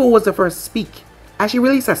 Anko was the first to speak, as she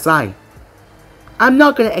released a sigh. I'm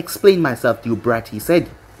not gonna explain myself to you, brat, he said.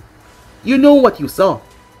 You know what you saw.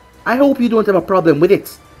 I hope you don't have a problem with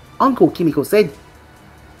it, Anko, Kimiko said.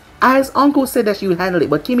 As Anko said that she would handle it,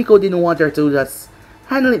 but Kimiko didn't want her to just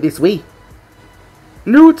handle it this way.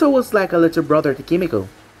 Naruto was like a little brother to Kimiko.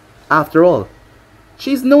 After all,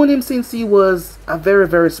 she's known him since he was a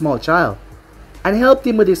very small child, and helped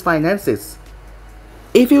him with his finances.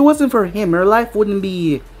 If it wasn't for him, her life wouldn't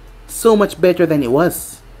be so much better than it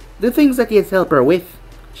was. The things that he has helped her with,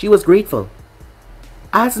 she was grateful.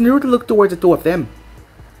 As Naruto looked towards the two of them,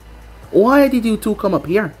 why did you two come up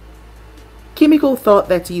here? Kimiko thought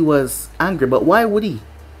that he was angry, but why would he?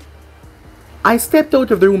 I stepped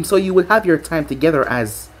out of the room so you would have your time together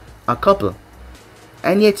as a couple.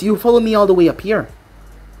 And yet you follow me all the way up here.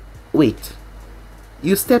 Wait.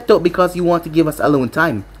 You stepped out because you want to give us alone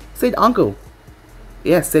time, said Anko.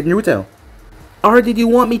 Yes, said Naruto. Or did you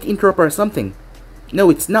want me to interrupt or something? No,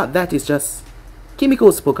 it's not that, it's just...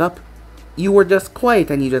 Kimiko spoke up. You were just quiet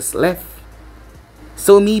and you just left.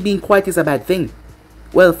 So me being quiet is a bad thing.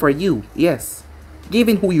 Well, for you, yes.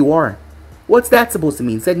 Given who you are. What's that supposed to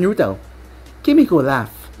mean, said Naruto. Kimiko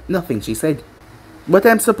laughed. Nothing, she said. But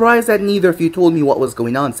I'm surprised that neither of you told me what was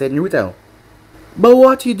going on, said Naruto. But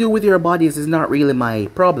what you do with your bodies is not really my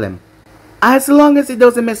problem. As long as it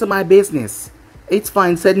doesn't mess up my business, it's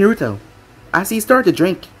fine, said Naruto, as he started to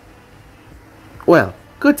drink. Well,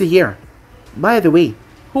 good to hear. By the way,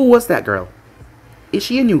 who was that girl? Is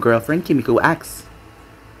she a new girlfriend? Kimiko asked.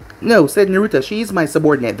 No, said Naruto, she is my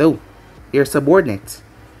subordinate though. Your subordinate?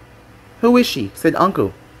 Who is she? Said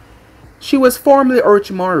Anko. She was formerly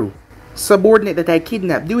Orochimaru, subordinate that I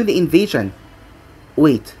kidnapped during the invasion.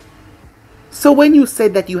 Wait. So when you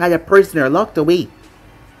said that you had a prisoner locked away,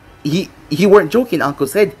 you weren't joking, Anko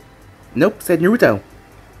said. Nope, said Naruto.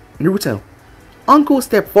 Naruto. Anko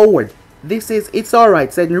stepped forward. It's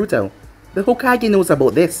alright, said Naruto. The Hokage knows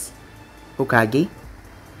about this. Hokage?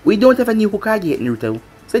 We don't have a new Hokage yet, Naruto,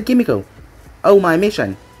 said Kimiko. Oh, my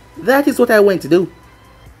mission. That is what I went to do.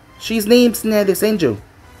 She's named Tsunade Senju.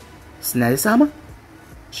 Tsunade-sama?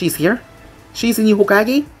 She's here? She's a new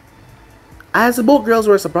Hokage? As both girls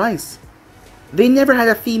were surprised. They never had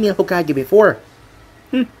a female Hokage before.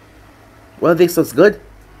 Well, this was good.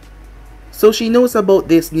 So she knows about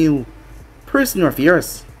this new person of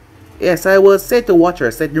yours. Yes, I was said to watch her,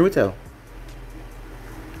 said Naruto.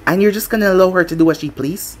 And you're just gonna allow her to do as she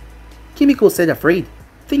please? Kimiko said, afraid,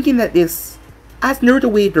 thinking that this... As Naruto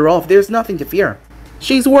waved her off, there's nothing to fear.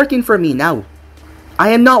 She's working for me now. I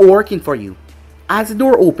am not working for you. As the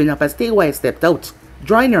door opened up as Teiwaya stepped out,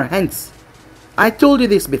 drying her hands. I told you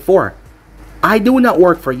this before. I do not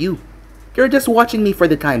work for you. You're just watching me for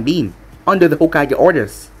the time being, under the Hokage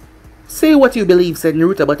orders. Say what you believe, said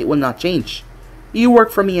Naruto, but it will not change. You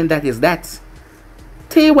work for me and that is that.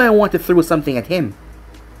 Teiwaya wanted to throw something at him,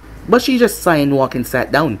 but she just sighed and walked and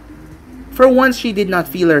sat down. For once she did not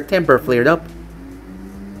feel her temper flared up.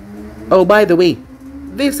 Oh, by the way,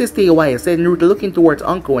 this is Teiwaya, said Naruto, looking towards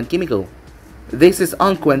Anko and Kimiko. This is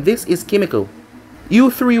Anko and this is Kimiko.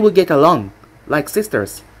 You three will get along, like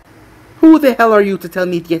sisters. Who the hell are you to tell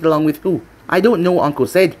me to get along with who? I don't know, Anko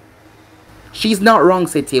said. She's not wrong,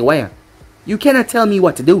 said Teiwaya. You cannot tell me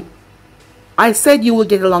what to do. I said you will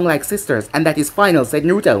get along like sisters, and that is final, said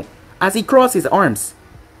Naruto, as he crossed his arms.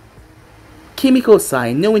 Kimiko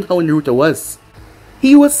sighed, knowing how Naruto was.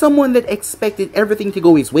 He was someone that expected everything to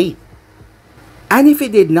go his way. And if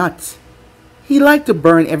it did not, he liked to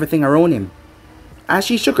burn everything around him. As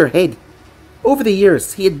she shook her head, Over the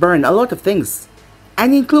years, he had burned a lot of things,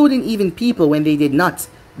 and including even people when they did not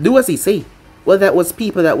do as he say. Well, that was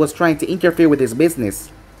people that was trying to interfere with his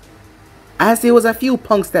business. As there was a few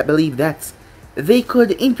punks that believed that they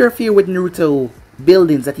could interfere with Naruto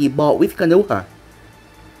buildings that he bought with Konoha.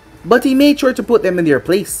 But he made sure to put them in their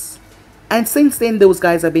place. And since then, those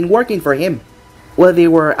guys have been working for him. Well, they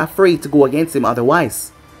were afraid to go against him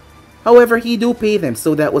otherwise. However, he do pay them,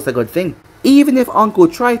 so that was a good thing. Even if Uncle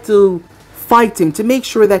tried to fight him to make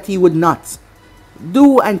sure that he would not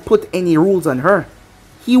do and put any rules on her,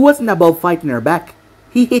 he wasn't above fighting her back.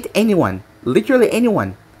 He hit anyone, literally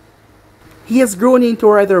anyone. He has grown into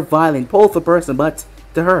a rather violent, powerful person, but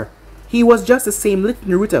to her, he was just the same little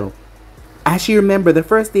Naruto. As she remembered the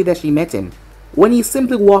first day that she met him, when he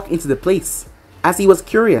simply walked into the place, as he was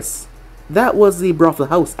curious. That was the brothel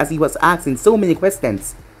house, as he was asking so many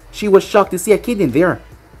questions. She was shocked to see a kid in there,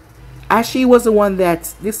 as she was the one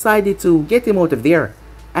that decided to get him out of there,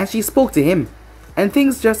 and she spoke to him, and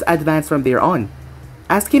things just advanced from there on,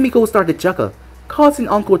 as Kimiko started to chuckle, causing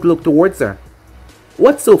Uncle to look towards her.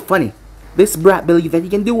 What's so funny? This brat believes that he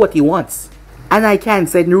can do what he wants. And I can,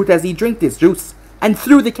 said Naruto as he drank this juice, and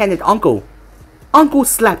threw the can at Uncle. Uncle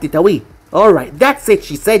slapped it away. Alright, that's it,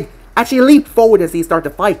 she said, as she leaped forward as they started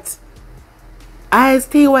to fight. As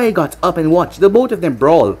Teiwai got up and watched the both of them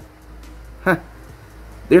brawl. Huh.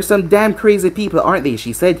 They're some damn crazy people, aren't they,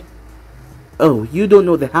 she said. Oh, you don't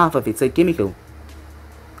know the half of it, said Kimiko.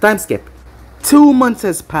 Time skip. 2 months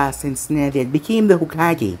has passed since Nadia became the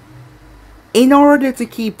Hokage. In order to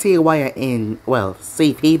keep Teiwaya in, well,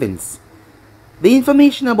 safe havens, the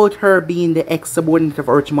information about her being the ex-subordinate of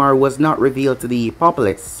Orochimaru was not revealed to the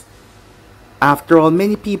populace. After all,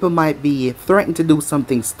 many people might be threatened to do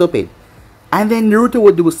something stupid, and then Naruto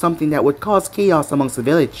would do something that would cause chaos amongst the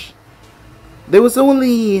village. There was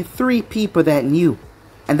only 3 people that knew,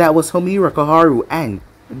 and that was Homura, Koharu, and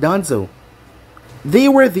Danzo. They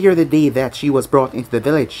were there the day that she was brought into the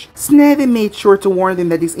village. Tsunade made sure to warn them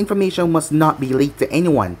that this information must not be leaked to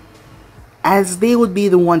anyone, as they would be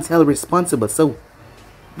the ones held responsible, so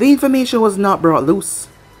the information was not brought loose.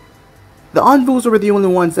 The envoys were the only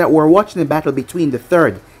ones that were watching the battle between the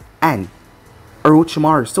third and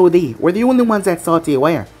Orochimaru, so they were the only ones that saw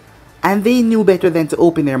Teiwaya, and they knew better than to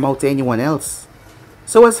open their mouth to anyone else.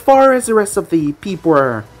 So as far as the rest of the people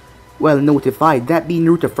were, well, notified, that being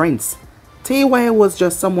Naruto friends, Teiwaya was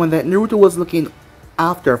just someone that Naruto was looking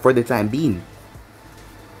after for the time being.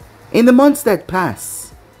 In the months that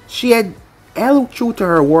passed, she had held true to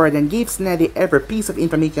her word and gave Tsunade every piece of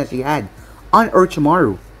information she had on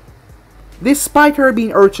Orochimaru. Despite her being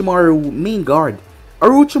Orochimaru's main guard,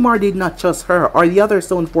 Orochimaru did not trust her or the other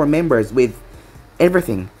Stone 4 members with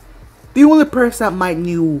everything. The only person that might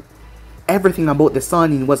knew everything about the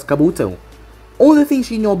Sannin was Kabuto. Only thing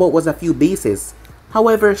she knew about was a few bases.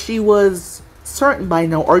 However, she was certain by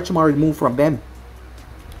now Orochimaru would move from them.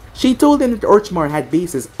 She told them that Orochimaru had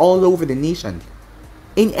bases all over the nation,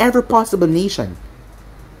 in every possible nation,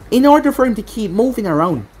 in order for him to keep moving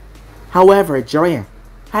around. However, Jiraiya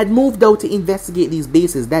had moved out to investigate these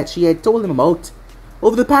bases that she had told him about.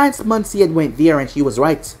 Over the past months he had went there, and she was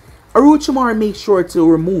right. Orochimaru made sure to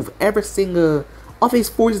remove every single of his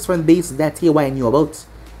forces from the bases that Teiwaya knew about.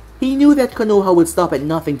 He knew that Konoha would stop at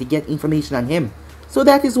nothing to get information on him, so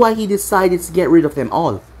that is why he decided to get rid of them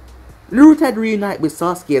all. Naruto had reunited with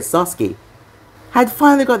Sasuke as Sasuke had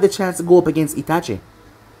finally got the chance to go up against Itachi,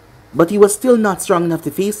 but he was still not strong enough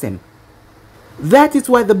to face him. That is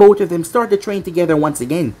why the both of them started to train together once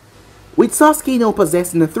again. With Sasuke now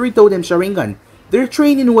possessing the 3-totem Sharingan, their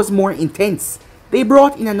training was more intense. They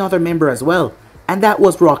brought in another member as well, and that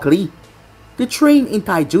was Rock Lee, to train in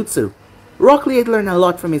Taijutsu. Rock Lee had learned a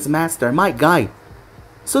lot from his master, Might Guy.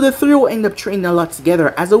 So the trio ended up training a lot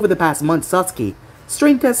together, as over the past month Sasuke's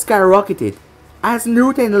strength has skyrocketed, as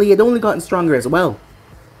Naruto and Lee had only gotten stronger as well.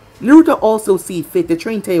 Naruto also see fit to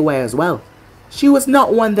train Teiwaya as well. She was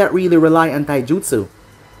not one that really relied on Taijutsu.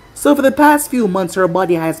 So for the past few months her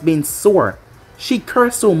body has been sore. She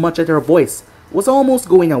cursed so much that her voice was almost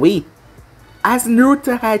going away, as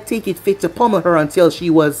Naruto had taken it fit to pummel her until she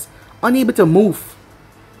was unable to move,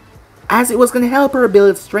 as it was going to help her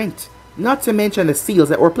build strength, not to mention the seals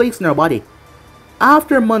that were placed in her body.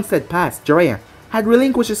 After months had passed, Jiraiya had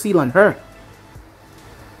relinquished the seal on her.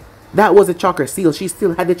 That was a chakra seal. She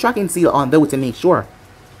still had the tracking seal on though to make sure,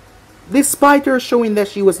 despite her showing that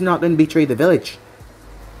she was not going to betray the village.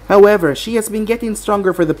 However, she has been getting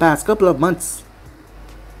stronger for the past couple of months.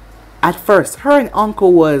 At first, her and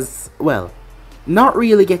Uncle was, well, not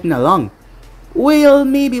really getting along. Well,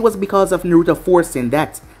 maybe it was because of Naruto forcing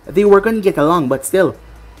that they were going to get along, but still,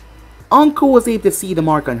 Uncle was able to see the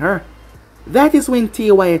mark on her. That is when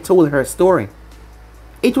Tiawaya told her story.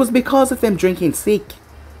 It was because of them drinking sake.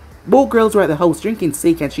 Both girls were at the house drinking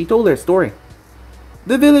sake and she told her story.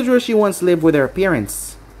 The village where she once lived with her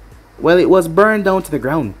parents, well, it was burned down to the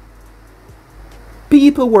ground.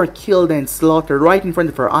 People were killed and slaughtered right in front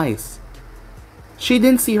of her eyes. She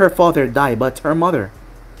didn't see her father die, but her mother.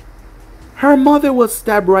 Her mother was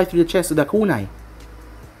stabbed right through the chest with a kunai.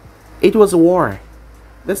 It was a war.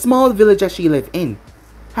 The small village that she lived in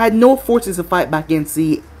had no forces to fight back against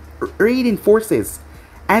the raiding forces,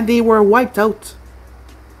 and they were wiped out.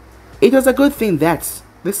 It was a good thing that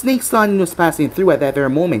the snake sun was passing through at that very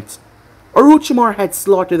moment. Orochimaru had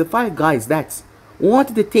slaughtered the 5 guys that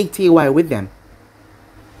wanted to take Tiawaya with them.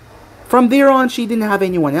 From there on, she didn't have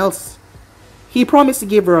anyone else. He promised to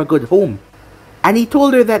give her a good home, and he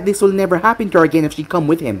told her that this will never happen to her again if she'd come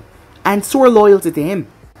with him, and swore loyalty to him.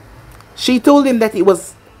 She told him that it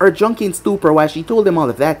was her drunken stupor while she told him all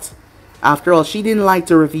of that. After all, she didn't like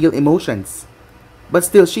to reveal emotions. But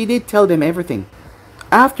still, she did tell them everything.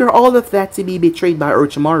 After all of that, to be betrayed by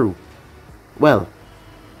Orochimaru, well,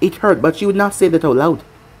 it hurt, but she would not say that out loud.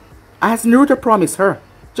 As Naruto promised her,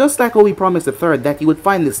 just like how he promised the third that he would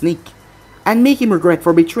find the snake, and make him regret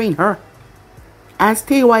for betraying her. As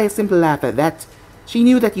Tiawaya simply laughed at that, she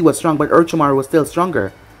knew that he was strong, but Orochimaru was still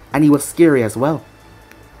stronger, and he was scary as well.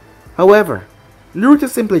 However, Naruto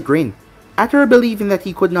simply grinned at her believing that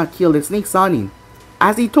he could not kill the snake Sannin,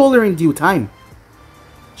 as he told her in due time.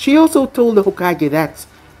 She also told the Hokage that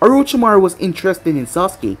Orochimaru was interested in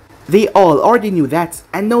Sasuke. They all already knew that,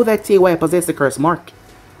 and know that Tiawaya possessed the curse mark.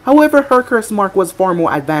 However, her curse mark was far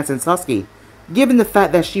more advanced than Sasuke, given the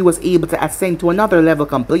fact that she was able to ascend to another level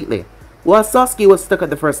completely, while Sasuke was stuck at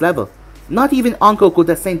the first level. Not even Anko could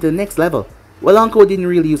ascend to the next level. Well, Anko didn't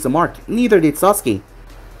really use the mark, neither did Sasuke.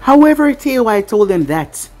 However, Tiawaya told them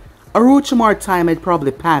that Orochimaru's time had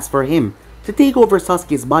probably passed for him to take over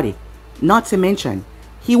Sasuke's body. Not to mention,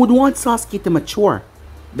 he would want Sasuke to mature.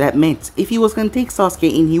 That meant if he was going to take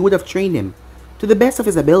Sasuke in, he would have trained him to the best of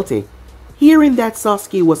his ability. Hearing that,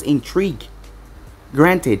 Sasuke was intrigued.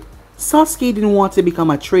 Granted, Sasuke didn't want to become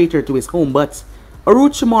a traitor to his home, but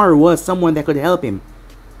Orochimaru was someone that could help him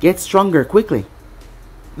get stronger quickly.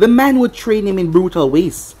 The man would train him in brutal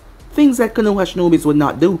ways, things that Konoha shinobis would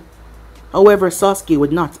not do. However, Sasuke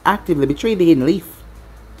would not actively betray the Hidden Leaf.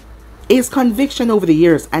 His conviction over the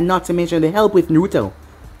years, and not to mention the help with Naruto,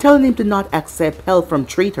 telling him to not accept help from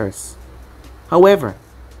traitors. However,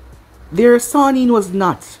 their Sannin was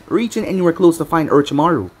not reaching anywhere close to find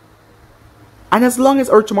Orochimaru. And as long as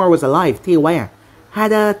Orochimaru was alive, Tiawaya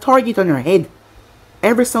had a target on her head.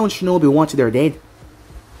 Every sound shinobi wanted her dead.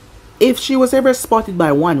 If she was ever spotted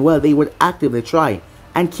by one, well, they would actively try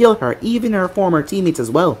and kill her, even her former teammates as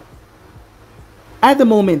well. At the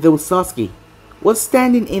moment though, Sasuke was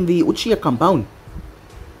standing in the Uchiha compound.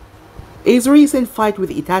 His recent fight with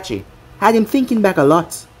Itachi had him thinking back a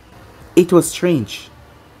lot. It was strange.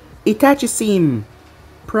 Itachi seemed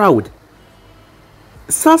proud.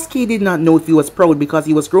 Sasuke did not know if he was proud because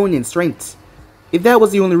he was growing in strength, if that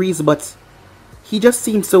was the only reason, but he just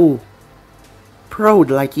seemed so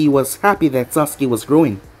proud, like he was happy that Sasuke was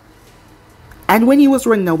growing. And when he was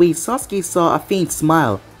running away, Sasuke saw a faint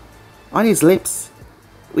smile on his lips,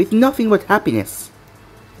 with nothing but happiness.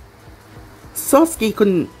 Sasuke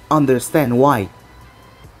couldn't understand why.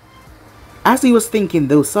 As he was thinking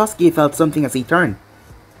though, Sasuke felt something as he turned,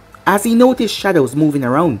 as he noticed shadows moving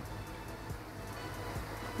around.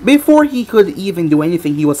 Before he could even do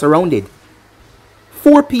anything, he was surrounded.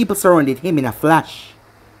 4 people surrounded him in a flash.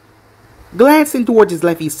 Glancing towards his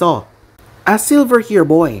left, he saw a silver-haired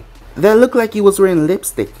boy that looked like he was wearing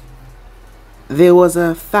lipstick. There was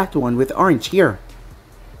a fat one with orange hair.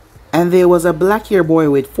 And there was a black-haired boy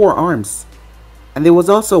with 4 arms. And there was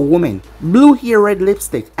also a woman, blue hair, red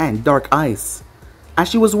lipstick, and dark eyes, as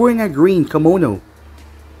she was wearing a green kimono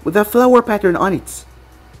with a flower pattern on it.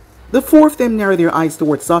 The 4 of them narrowed their eyes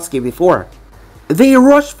towards Sasuke before they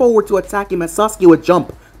rushed forward to attack him, as Sasuke would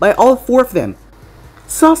jump by all 4 of them.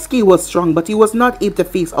 Sasuke was strong, but he was not able to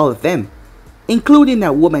face all of them, including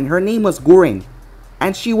that woman. Her name was Guren,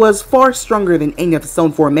 and she was far stronger than any of the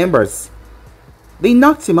Sound 4 members. They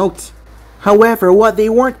knocked him out. However, what they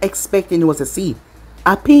weren't expecting was to see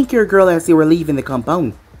a pink-haired girl as they were leaving the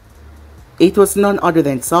compound. It was none other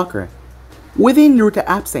than Sakura. Within Naruto's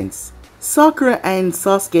absence, Sakura and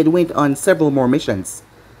Sasuke went on several more missions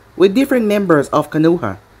with different members of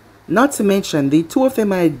Konoha. Not to mention, the 2 of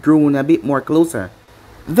them had grown a bit more closer.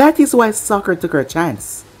 That is why Sakura took her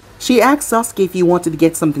chance. She asked Sasuke if he wanted to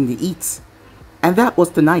get something to eat, and that was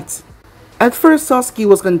tonight. At first, Sasuke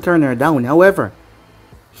was going to turn her down. However,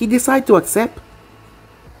 he decided to accept.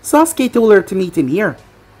 Sasuke told her to meet him here.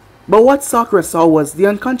 But what Sakura saw was the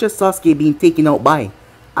unconscious Sasuke being taken out by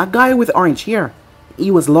a guy with orange hair.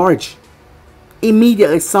 He was large.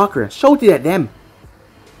 Immediately Sakura shouted at them.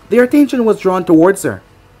 Their attention was drawn towards her.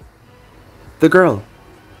 The girl.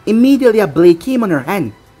 Immediately a blade came on her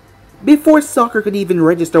hand. Before Sakura could even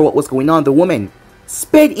register what was going on, the woman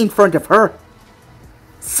sped in front of her.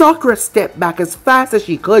 Sakura stepped back as fast as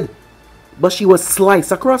she could, but she was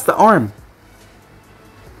sliced across the arm.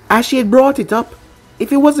 As she had brought it up,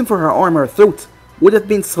 if it wasn't for her arm, her throat would have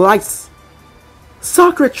been sliced.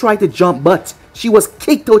 Sakura tried to jump, but she was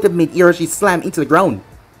kicked out of mid-air as she slammed into the ground.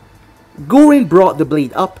 Gurren brought the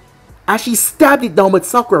blade up as she stabbed it down, but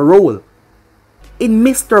Sakura rolled. It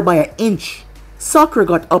missed her by an inch. Sakura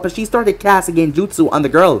got up as she started casting genjutsu on the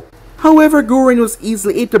girl. However, Gurren was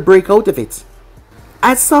easily able to break out of it,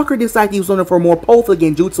 as Sakura decided to use one of her more powerful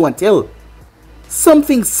genjutsu until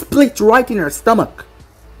something split right in her stomach.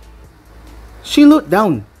 She looked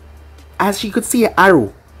down as she could see an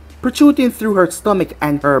arrow protruding through her stomach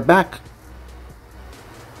and her back.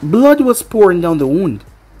 Blood was pouring down the wound.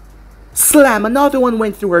 Slam! Another one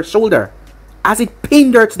went through her shoulder as it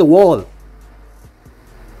pinned her to the wall.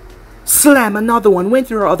 Slam! Another one went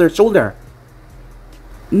through her other shoulder.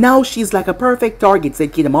 Now she's like a perfect target,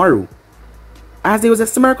 said Kidomaru, as there was a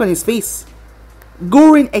smirk on his face.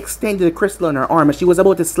 Gurren extended the crystal on her arm as she was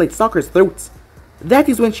about to slit Sakura's throat. That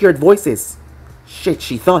is when she heard voices. Shit,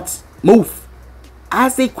 she thought. Move!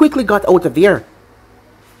 As they quickly got out of there.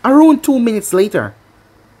 Around 2 minutes later,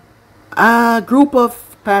 a group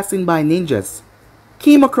of passing by ninjas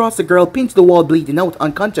came across the girl pinned to the wall, bleeding out,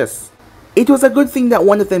 unconscious. It was a good thing that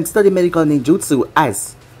one of them studied medical ninjutsu,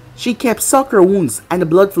 as she kept Sakura wounds and the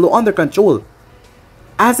blood flow under control.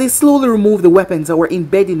 As they slowly removed the weapons that were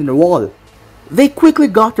embedded in the wall, they quickly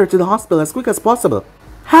got her to the hospital as quick as possible.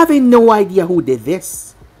 Having no idea who did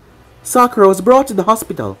this, Sakura was brought to the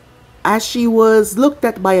hospital as she was looked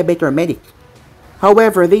at by a better medic.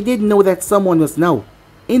 However, they didn't know that someone was now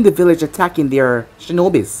in the village attacking their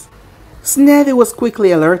shinobis. Tsunade was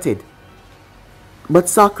quickly alerted, but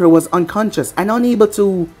Sakura was unconscious and unable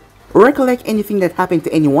to recollect anything that happened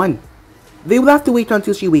to anyone. They will have to wait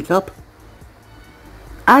until she wakes up.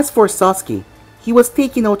 As for Sasuke, he was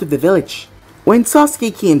taken out of the village. When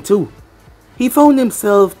Sasuke came to, he found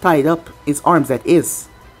himself tied up, his arms that is.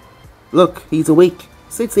 Look, he's awake,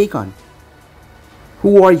 said Seikon.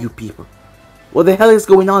 Who are you people? What the hell is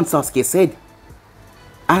going on, Sasuke said,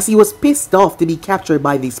 as he was pissed off to be captured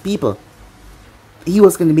by these people. He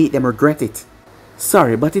was going to make them regret it.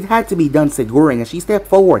 Sorry, but it had to be done, said Gurren as she stepped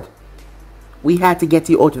forward. We had to get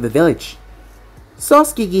you out of the village.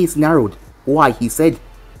 Sasuke gaze narrowed. Why, he said.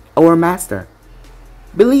 Our master.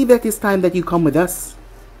 Believe that it's time that you come with us.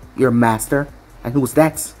 Your master? And who's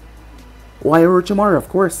that? Why, Orochimaru, of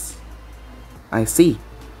course. I see.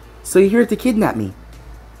 So you're here to kidnap me?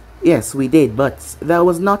 Yes, we did, but that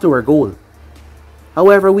was not our goal.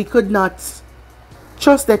 However, we could not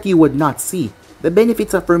trust that you would not see the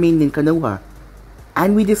benefits of remaining in Konoha,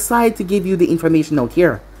 and we decided to give you the information out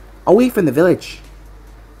here, away from the village.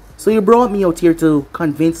 So you brought me out here to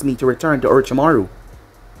convince me to return to Orochimaru.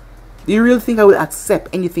 Do you really think I will accept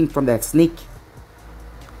anything from that snake?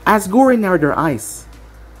 As Gurren narrowed her eyes,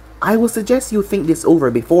 I will suggest you think this over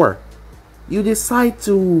before you decide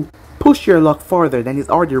to push your luck farther than is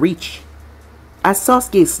already reach. As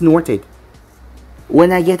Sasuke snorted.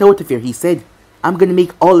 When I get out of here, he said, I'm gonna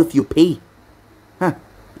make all of you pay. Huh,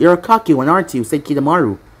 you're a cocky one, aren't you, said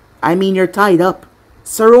Kidomaru. I mean, you're tied up,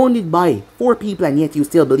 surrounded by 4 people, and yet you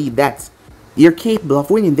still believe that you're capable of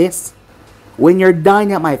winning this. When you're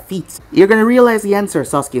dying at my feet, you're gonna realize the answer,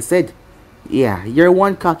 Sasuke said. Yeah, you're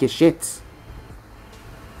one cocky shit.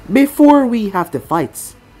 Before we have to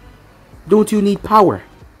fight, don't you need power?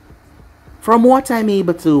 From what I'm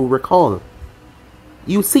able to recall,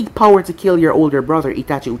 you seek power to kill your older brother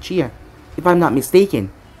Itachi Uchiha, if I'm not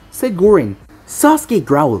mistaken, said Gurren. Sasuke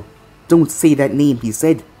growled. Don't say that name, he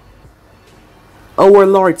said. Our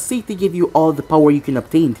lord seek to give you all the power you can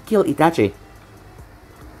obtain to kill Itachi.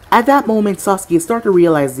 At that moment, Sasuke started to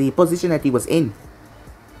realize the position that he was in.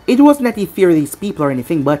 It wasn't that he feared these people or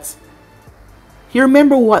anything, but he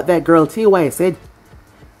remembered what that girl Teiwai said.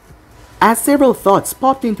 As several thoughts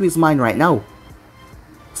popped into his mind right now.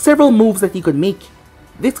 Several moves that he could make.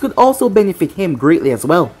 This could also benefit him greatly as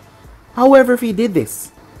well. However, if he did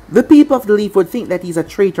this, the people of the Leaf would think that he's a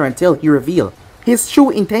traitor until he revealed his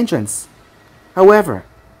true intentions. However,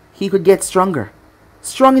 he could get stronger.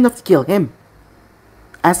 Strong enough to kill him.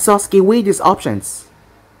 As Sasuke weighed his options.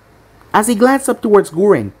 As he glanced up towards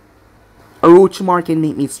Gurren. Orochimaru can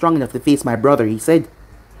make me strong enough to face my brother, he said.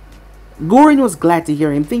 Gorin was glad to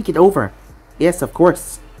hear him think it over. Yes, of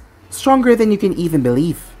course. Stronger than you can even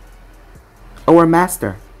believe. Our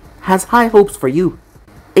master has high hopes for you.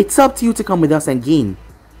 It's up to you to come with us and gain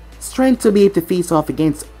strength to be able to face off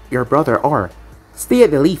against your brother, or stay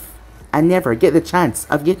at the Leaf and never get the chance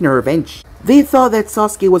of getting her revenge. They thought that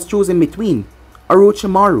Sasuke was chosen between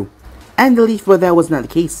Orochimaru and the Leaf, but that was not the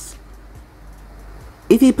case.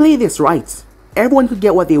 If he played this right, everyone could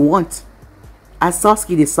get what they want. As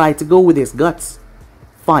Sasuke decided to go with his guts.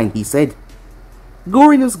 Fine, he said.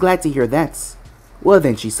 Gorin was glad to hear that. Well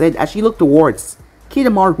then, she said as she looked towards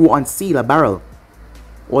Kidomaru who unsealed a barrel.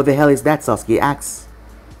 What the hell is that, Sasuke asks.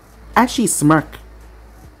 As she smirked.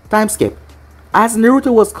 Time skip. As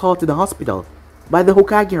Naruto was called to the hospital by the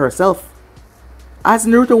Hokage herself. As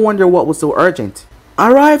Naruto wondered what was so urgent.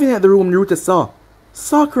 Arriving at the room, Naruto saw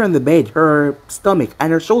Sakura on the bed, her stomach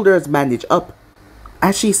and her shoulders bandaged up.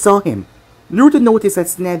 As she saw him, Naruto noticed that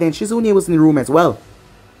Tsunade and Shizune was in the room as well.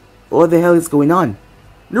 What the hell is going on?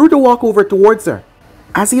 Naruto walked over towards her.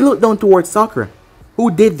 As he looked down towards Sakura.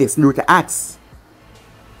 Who did this? Naruto asked.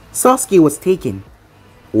 Sasuke was taken.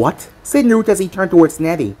 What? Said Naruto as he turned towards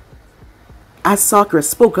Tsunade. As Sakura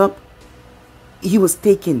spoke up. He was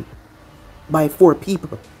taken by 4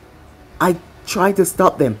 people. I tried to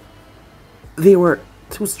stop them. They were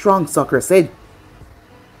too strong, Sakura said.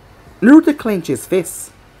 Naruto clenched his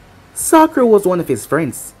fists. Sakura was one of his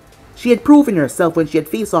friends. She had proven herself when she had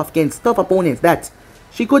faced off against tough opponents that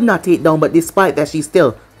she could not take down, but despite that she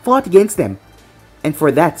still fought against them. And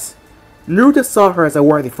for that, Naruto saw her as a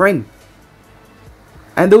worthy friend.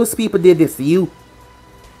 And those people did this to you.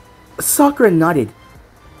 Sakura nodded.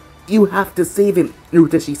 You have to save him,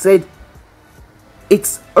 Naruto, she said.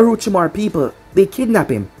 It's Orochimaru people. They kidnap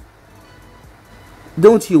him.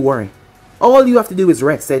 Don't you worry. All you have to do is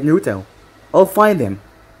rest, said Naruto. I'll find them.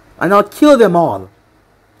 And I'll kill them all.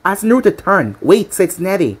 As Naruto turned, wait, said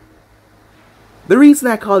Tsunade. The reason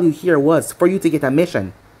I called you here was for you to get a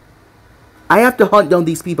mission. I have to hunt down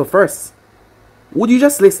these people first. Would you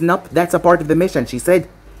just listen up? That's a part of the mission, she said.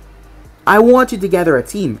 I want you to gather a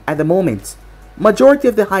team. At the moment, majority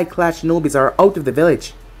of the high class shinobis are out of the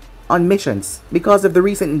village on missions because of the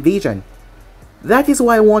recent invasion. That is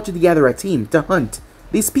why I want you to gather a team to hunt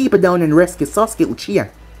these people down and rescue Sasuke Uchiha.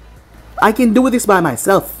 I can do this by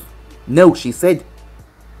myself. No, she said.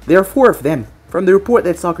 There are 4 of them, from the report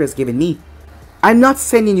that Sakura has given me. I'm not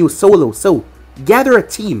sending you solo, so gather a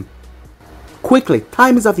team. Quickly,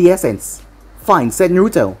 time is of the essence. Fine, said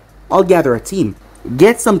Naruto. I'll gather a team.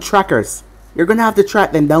 Get some trackers. You're gonna have to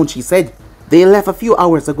track them down, she said. They left a few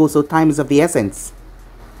hours ago, so time is of the essence.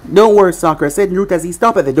 Don't worry, Sakura, said Naruto as he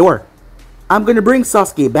stopped at the door. I'm gonna bring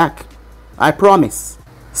Sasuke back. I promise.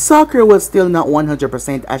 Sakura was still not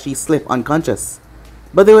 100% as she slipped unconscious.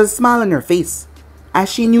 But there was a smile on her face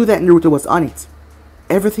as she knew that Naruto was on it.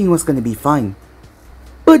 Everything was gonna be fine.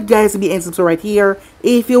 But guys, if you end subscribe right here.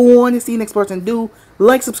 If you want to see the next person, do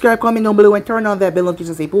like, subscribe, comment down below, and turn on that bell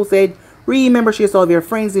notification to stay posted. Remember, share this to all of your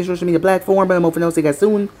friends and social media platform. But I'm over now. See you guys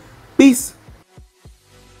soon. Peace.